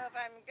I don't know if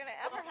I'm going to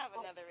ever have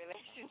another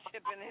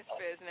relationship in this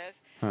business.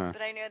 Huh. But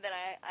I know that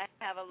I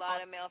have a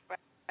lot of male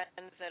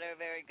friends that are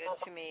very good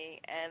to me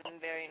and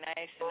very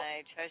nice, and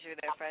I treasure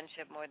their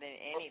friendship more than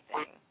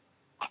anything.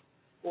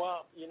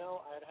 Well,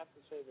 I'd have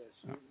to say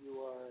this.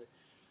 You are a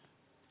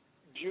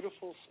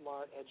beautiful,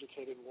 smart,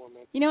 educated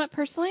woman. You know what?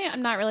 Personally,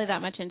 I'm not really that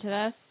much into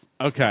this.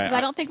 Okay. 'Cause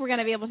I don't think we're going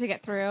to be able to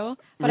get through.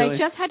 But Really? I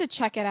just had to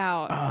check it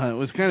out. It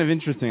was kind of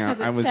interesting.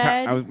 I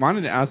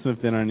wanted to ask them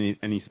if they had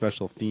any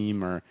special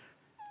theme or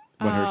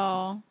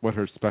what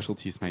her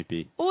specialties might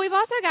be. Well, we've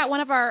also got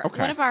one of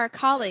our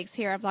colleagues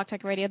here at Blog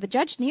Talk Radio, the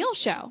Judge Neil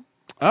Show.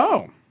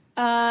 Oh.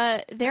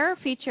 They're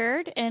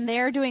featured, and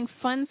they're doing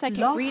fun psychic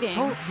readings.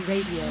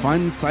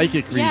 Fun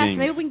psychic readings. Yeah, so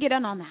maybe we can get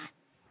in on that.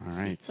 All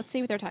right. Let's see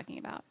what they're talking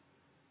about.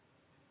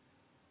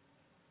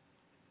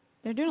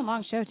 They're doing a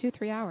long show,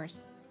 2-3 hours.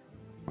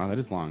 Wow, that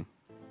is long.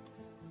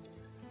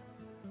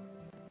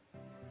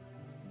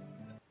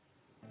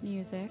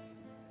 Music.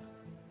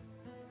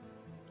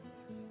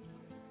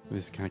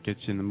 This kind of gets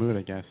you in the mood,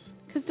 I guess.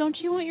 Because don't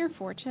you want your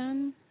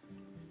fortune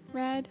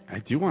read? I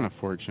do want a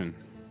fortune.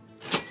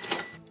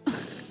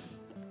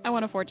 I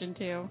want a fortune,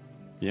 too.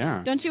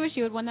 Yeah. Don't you wish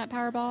you had won that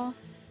Powerball?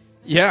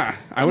 Yeah,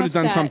 I would have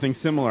done that? something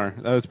similar.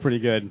 That was pretty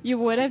good. You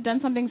would have done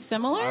something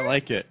similar? I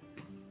like it.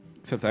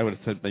 Except I would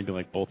have said maybe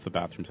like both the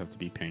bathrooms have to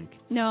be pink.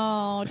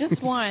 No,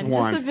 just one.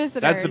 One. Just the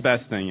visitors. That's the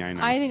best thing I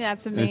know. I think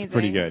that's amazing. It's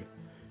pretty good.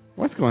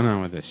 What's going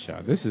on with this show?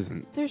 This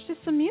isn't... There's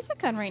just some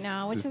music on right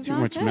now, which There's is too not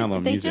much good. mellow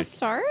Did they music. just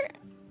start?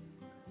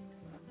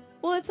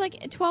 Well, it's like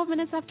 12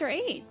 minutes after 8.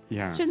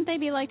 Yeah. Shouldn't they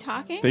be like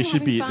talking? They and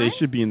should having be. fun? They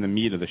should be in the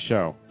meat of the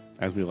show,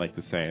 as we like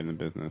to say in the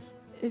business.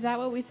 Is that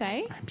what we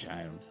say?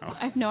 I don't know.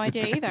 I have no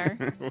idea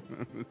either.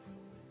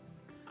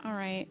 All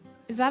right.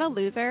 Is that a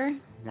loser?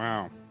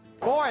 Wow.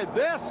 Boy,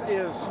 this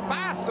is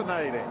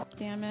fascinating.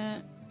 Damn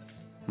it.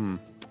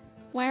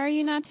 Why are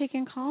you not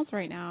taking calls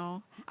right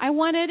now? I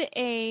wanted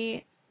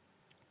a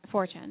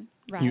fortune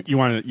read. You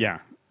wanted? Yeah.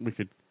 We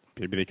could.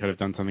 Maybe they could have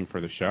done something for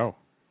the show.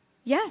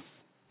 Yes.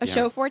 A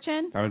show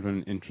fortune? That would have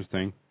been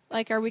interesting.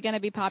 Like, are we going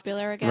to be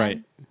popular again? Right.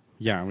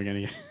 Yeah, we're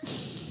going to get...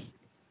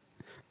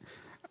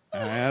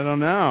 I don't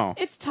know.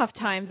 It's tough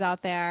times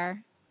out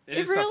there. It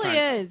is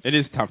really is. It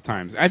is tough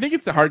times. I think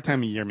it's a hard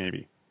time of year,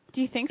 maybe. Do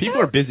you think People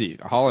so? are busy.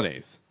 The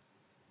holidays.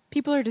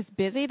 People are just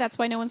busy? That's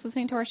why no one's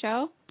listening to our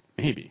show?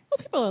 Maybe. Well,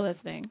 people are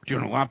listening. We're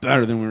doing a lot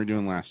better than we were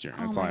doing last year.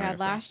 Oh, That's my all I God, gotta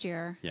say. last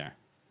year. Yeah.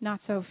 Not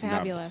so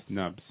fabulous.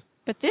 Nubs.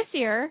 But this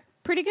year,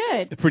 pretty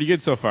good. Pretty good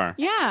so far.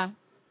 Yeah.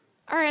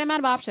 All right, I'm out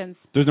of options.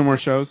 There's no more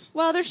shows?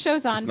 Well, there's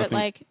shows on, but Nothing?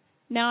 like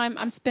now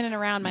I'm spinning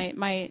around.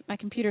 My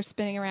computer's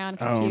spinning around.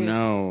 Oh, Confused.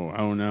 no.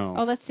 Oh, no.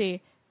 Oh, let's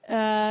see.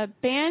 Band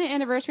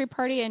anniversary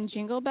party and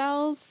Jingle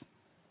Bells.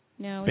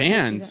 No.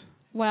 Band?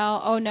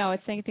 Well, oh no,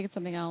 it's saying I think it's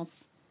something else.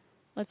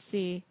 Let's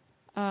see.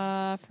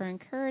 For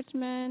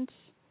encouragement.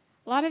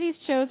 A lot of these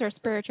shows are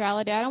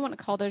spirituality. I don't want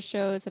to call those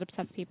shows that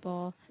upsets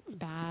people. It's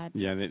bad.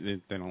 Yeah, they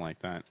don't like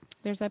that.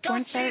 There's a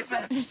porn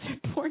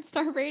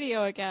star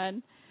radio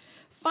again.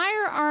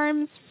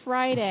 Firearms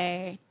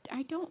Friday.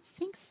 I don't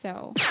think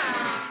so.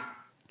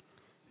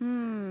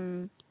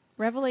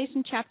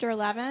 Revelation chapter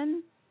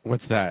 11.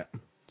 What's that?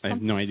 I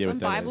have no idea what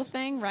that Bible is.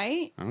 thing,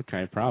 right?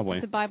 Okay, probably.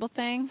 It's a Bible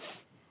thing.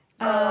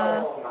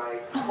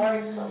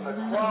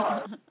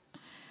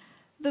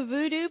 The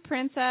Voodoo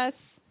Princess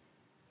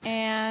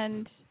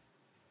and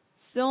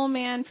Soul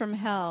Man from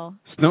Hell.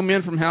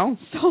 Snowman from Hell?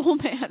 Soul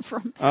Man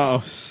from Oh,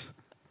 Hell.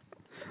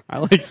 I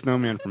like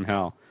Snowman from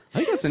Hell. I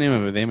think that's the name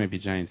of it. They Might Be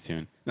Giants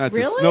tune. No, it's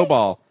Really?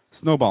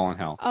 Snowball in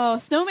Hell. Oh,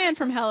 Snowman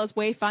from Hell is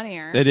way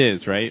funnier. It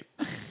is, right?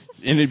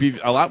 And it'd be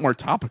a lot more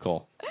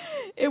topical.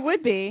 It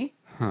would be.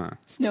 Huh.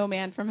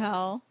 Snowman from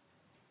Hell.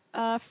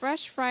 Fresh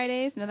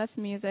Fridays. No, that's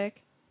music.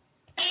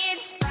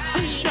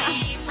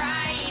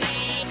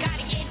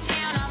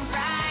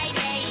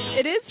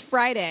 It is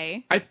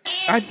Friday. I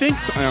think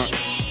so. I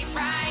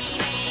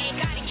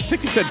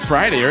think you said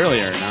Friday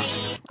earlier.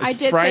 No, I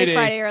did say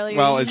Friday earlier.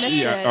 Well, you it's missed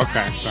it.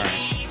 Okay,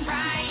 sorry.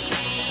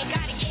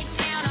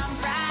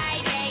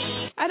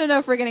 I don't know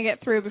if we're gonna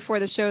get through before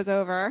the show's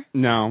over.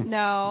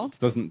 No.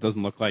 Doesn't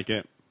look like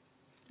it.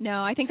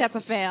 No, I think that's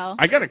a fail.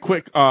 I got a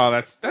quick. Oh,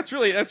 that's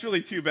really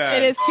too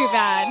bad. It is too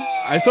bad.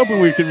 I was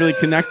hoping we could really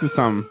connect to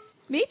some.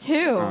 Me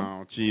too.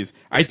 Oh, jeez.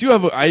 I do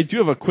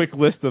have a quick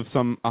list of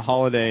some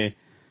holiday,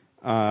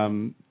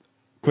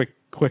 quick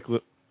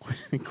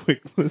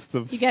list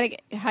of. You gotta get.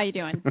 How you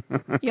doing?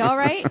 You all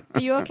right?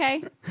 Are you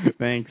okay?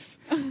 Thanks.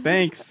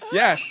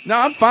 Yeah. No,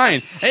 I'm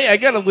fine. Hey, I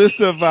got a list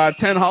of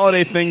 10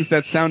 holiday things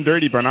that sound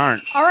dirty but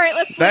aren't. All right,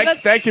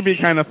 That could be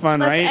kind of fun,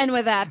 right? Let's end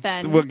with that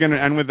then. We're gonna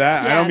end with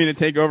that. Yes. I don't mean to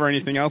take over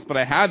anything else, but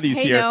I have these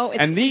here,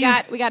 and these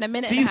we got a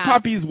minute. These and a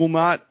half. puppies will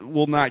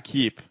not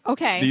keep.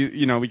 Okay.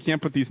 We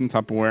can't put these in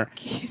Tupperware.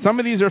 Some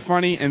of these are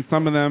funny, and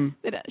some of them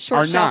Short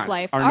are shelf not.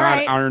 life.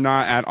 Are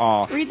not at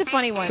all. Read the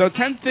funny ones. So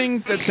 10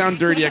 things that sound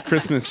dirty at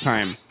Christmas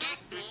time.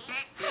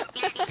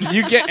 Did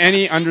you get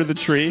any under the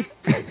tree?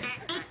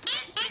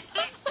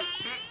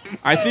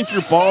 I think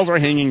your balls are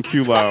hanging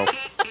too low.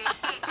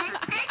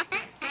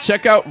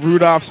 Check out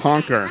Rudolph's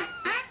honker.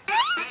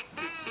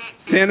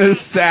 Santa's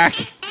sack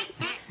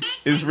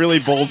is really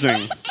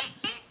bulging.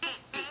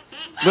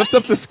 Lift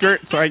up the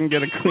skirt so I can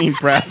get a clean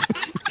breath.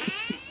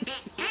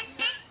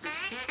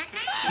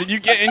 Did you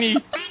get any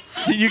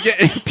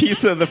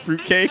piece of the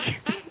fruitcake?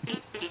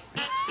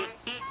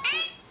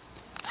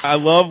 I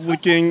love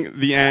licking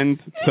the end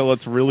till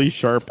it's really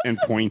sharp and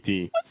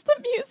pointy. What's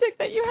the music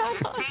that you have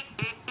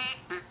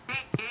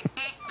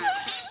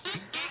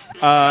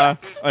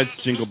It's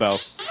Jingle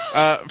Bells.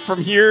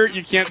 From here,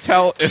 you can't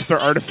tell if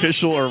they're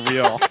artificial or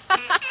real.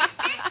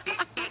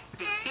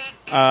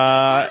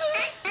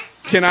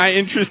 Can I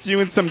interest you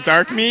in some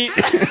dark meat?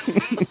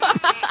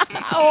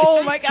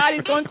 Oh my God,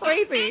 he's going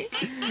crazy.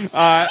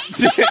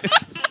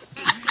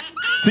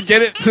 To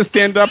get it to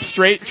stand up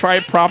straight, try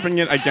propping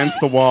it against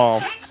the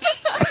wall.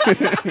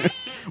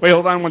 Wait,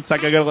 hold on one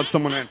sec. I gotta let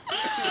someone in.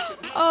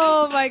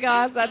 Oh my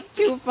gosh, that's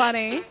too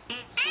funny.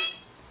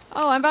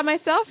 Oh, I'm by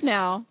myself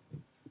now.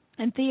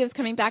 And Theo's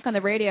coming back on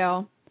the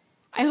radio.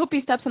 I hope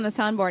he steps on the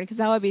soundboard because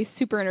that would be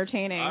super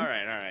entertaining. All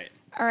right.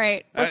 All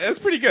right. That's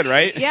pretty good,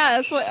 right? Yeah,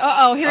 that's what.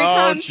 Here he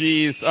comes. Oh,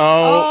 jeez.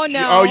 Oh,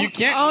 no. Oh, you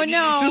can't. Oh,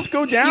 no. Just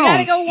go down. You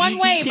gotta go one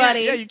way,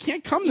 buddy. Yeah, you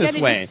can't come you this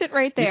way. You gotta just sit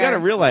right there. You gotta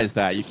realize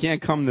that. You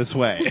can't come this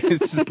way.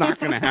 It's just not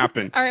gonna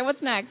happen. All right,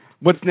 what's next?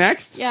 What's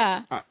next?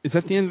 Yeah. Is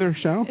that the end of their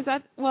show? Is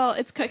that, well,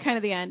 it's kind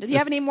of the end. Do you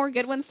have any more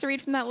good ones to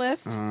read from that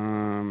list?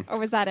 Or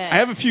was that it? I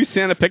have a few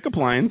Santa pickup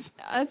lines.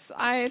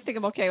 I think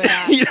I'm okay with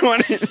that. You know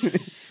what?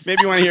 Maybe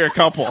you want to hear a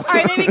couple. All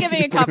right, maybe give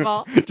me a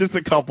couple. Just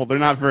a couple. They're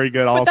not very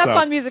good also. Put that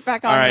fun music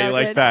back on. All right, you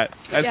like that.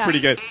 That's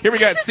pretty good. Here we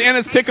got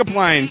Santa's pickup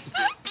lines.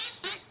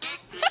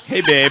 Hey,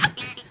 babe.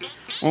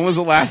 When was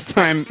the last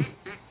time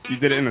you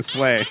did it in a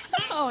sleigh?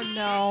 Oh,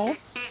 no.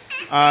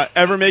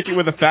 Ever make it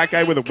with a fat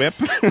guy with a whip?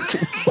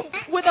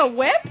 With a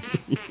whip?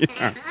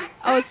 Yeah.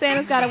 Oh,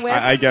 Santa's got a whip?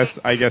 I guess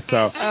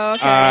so. Oh,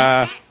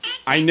 okay.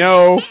 I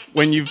know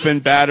when you've been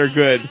bad or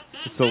good,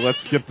 so let's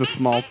skip the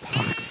small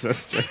talk,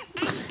 sister.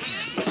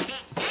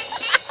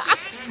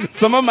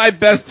 Some of my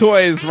best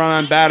toys run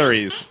on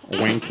batteries.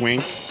 Wink,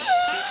 wink.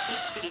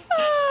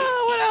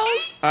 What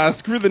else?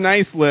 Screw the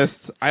nice list.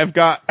 I've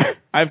got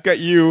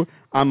you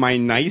on my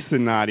nice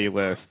and naughty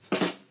list.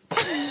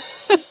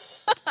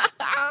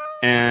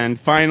 And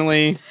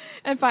finally,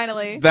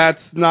 that's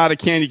not a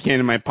candy cane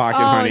in my pocket,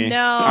 honey. No.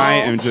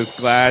 I am just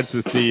glad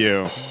to see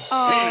you.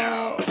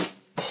 Oh.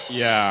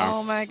 Yeah.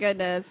 Oh, my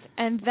goodness.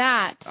 And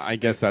that I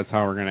guess that's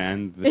how we're going to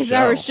end the is show.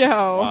 our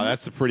show. Wow,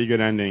 that's a pretty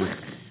good ending.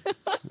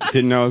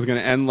 Didn't know it was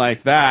going to end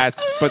like that.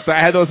 But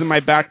I had those in my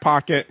back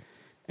pocket,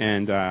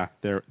 and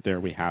there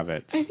we have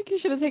it. I think you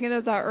should have taken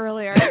those out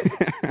earlier.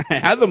 I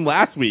had them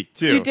last week,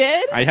 too. You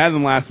did? I had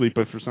them last week,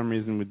 but for some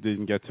reason we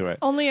didn't get to it.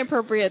 Only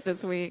appropriate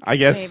this week, I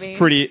guess maybe.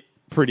 Pretty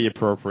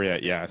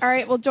appropriate, yes. All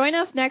right, well, join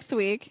us next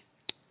week.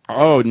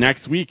 Oh,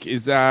 next week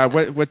is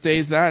what day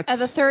is that?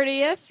 The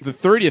 30th. The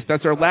 30th.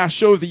 That's our last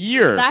show of the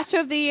year. Last show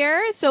of the year.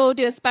 So we'll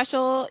do a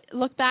special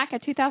look back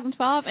at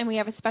 2012, and we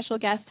have a special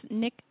guest,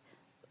 Nick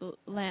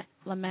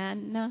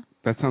Lamanna.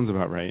 That sounds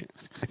about right.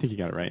 I think you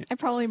got it right. I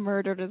probably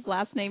murdered his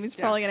last name. He's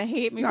probably going to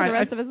hate me for the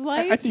rest of his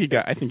life. I think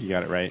you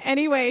got it right.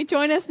 Anyway,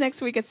 join us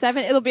next week at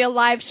 7. It'll be a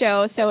live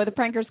show, so the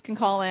prankers can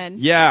call in.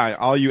 Yeah,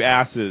 all you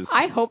asses.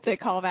 I hope they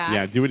call back.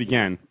 Yeah, do it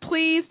again.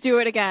 Please do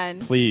it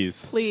again. Please.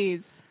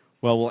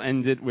 Well, we'll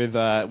end it with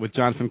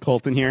Jonathan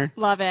Colton here.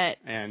 Love it.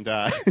 And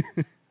all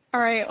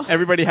right.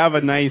 Everybody have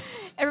a happy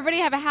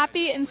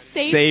and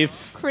safe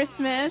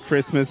Christmas.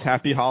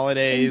 Happy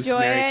holidays. Enjoy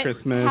Merry it.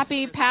 Christmas.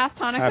 Happy past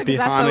Hanukkah. Happy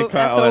that's Hanukkah.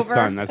 That's that's over.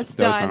 done. That was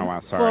done a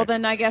while. Sorry. Well,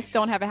 then I guess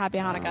don't have a happy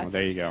Hanukkah. Oh,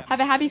 there you go. Have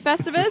a happy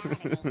Festivus,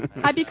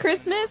 happy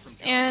Christmas,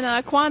 and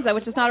Kwanzaa,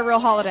 which is not a real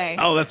holiday.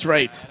 Oh, that's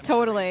right.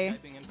 Totally.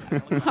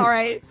 All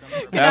right.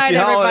 Good happy night,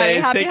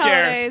 holidays. everybody. Happy Take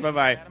holidays. care.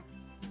 Bye-bye.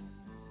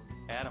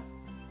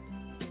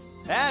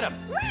 Adam.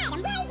 We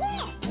want a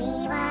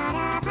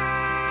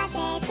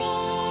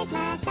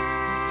perfect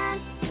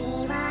Christmas song.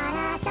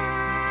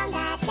 We want a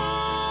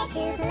song that makes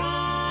you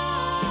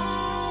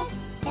play.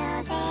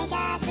 Don't think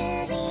us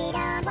through, we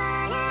don't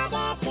wanna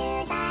get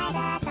sued by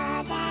the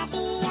thugs at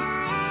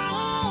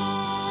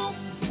BTR.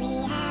 We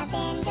have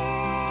been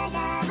good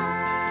the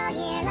whole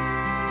year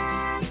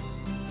long.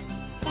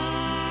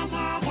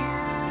 Santa,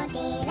 don't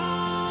delay.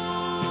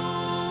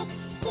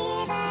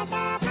 Give us a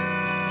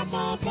perfect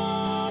Christmas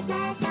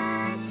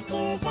song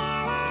to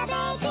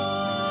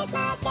celebrate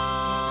Christmas Day.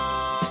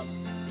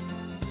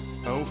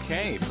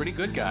 Okay, pretty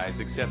good, guys.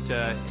 Except,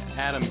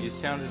 Adam, you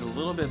sounded a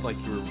little bit like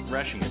you were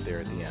rushing it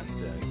there at the end.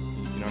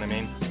 You know what I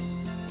mean,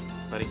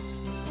 buddy?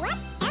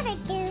 Whatever,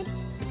 dude.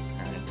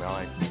 All right. Well,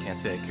 I can't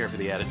say I care for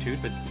the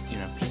attitude, but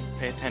just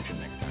pay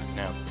attention next time.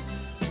 Now,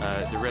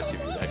 the rest of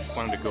you, I just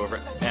wanted to go over.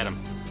 Adam,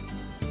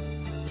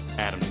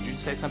 did you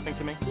say something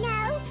to me?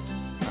 No.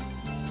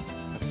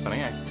 That's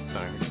funny. I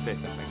thought I heard you say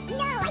something.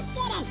 No, I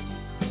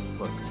didn't.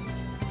 Look,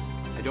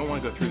 I don't want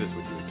to go through this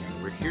with you again.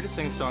 We're here to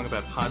sing a song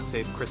about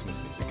pod-safe Christmas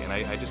music, and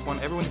I just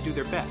want everyone to do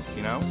their best,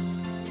 you know?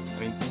 I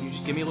mean, can you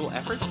just give me a little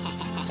effort?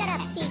 Shut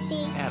up, CC.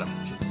 Adam,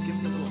 just give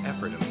me a little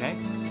effort, okay?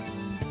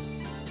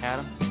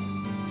 Adam?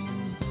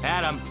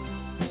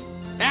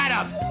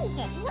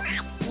 Jesus, what?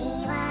 We want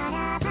a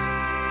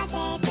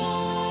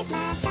perfect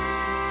Christmas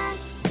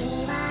song. We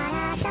want a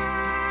song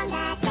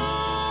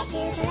that makes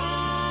you play.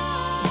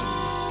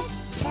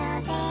 Don't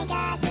think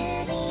us through, we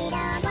don't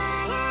wanna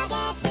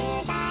get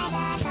sued by the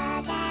thugs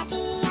at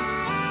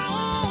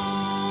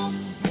BTR.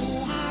 We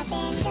have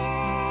been good the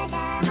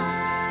whole year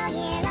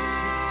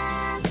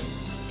long.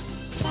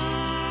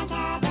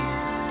 Santa,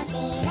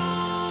 don't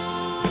delay.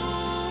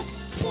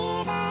 Give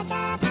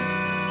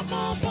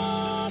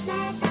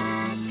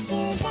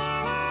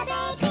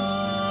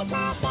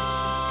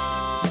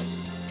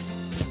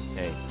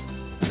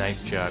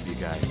Nice job, you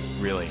guys.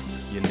 Really,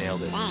 you nailed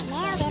it.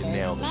 You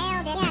nailed it.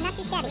 Yeah, not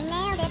too shabby.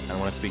 Nailed it. I don't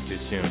want to speak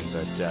too soon,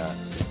 but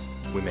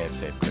we may have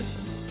saved Christmas.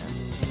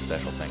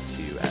 Special thanks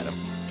to you, Adam,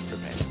 for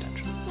paying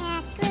attention.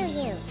 Yeah, screw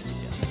you.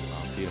 Yeah.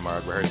 I'll see you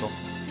tomorrow at rehearsal.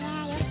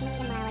 Yeah, you'll see me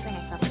tomorrow at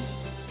rehearsal.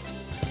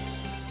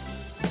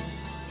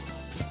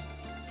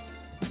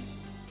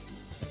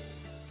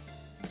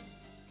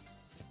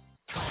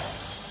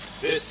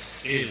 This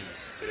is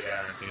the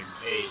Dereck and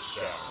Kay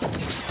Show.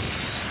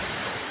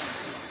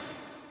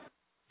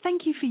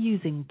 Thank you for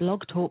using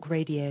Blog Talk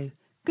Radio.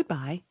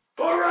 Goodbye.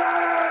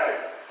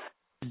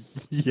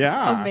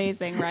 Yeah.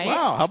 Amazing, right?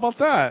 Wow, how about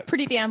that?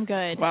 Pretty damn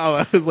good. Wow,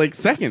 that was like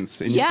seconds.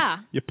 And Yeah.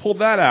 You pulled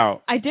that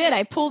out. I did.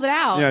 I pulled it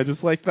out. Yeah,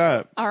 just like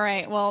that. All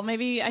right. Well,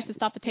 maybe I should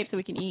stop the tape so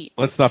we can eat.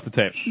 Let's stop the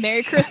tape.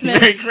 Merry Christmas.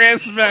 Merry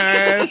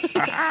Christmas.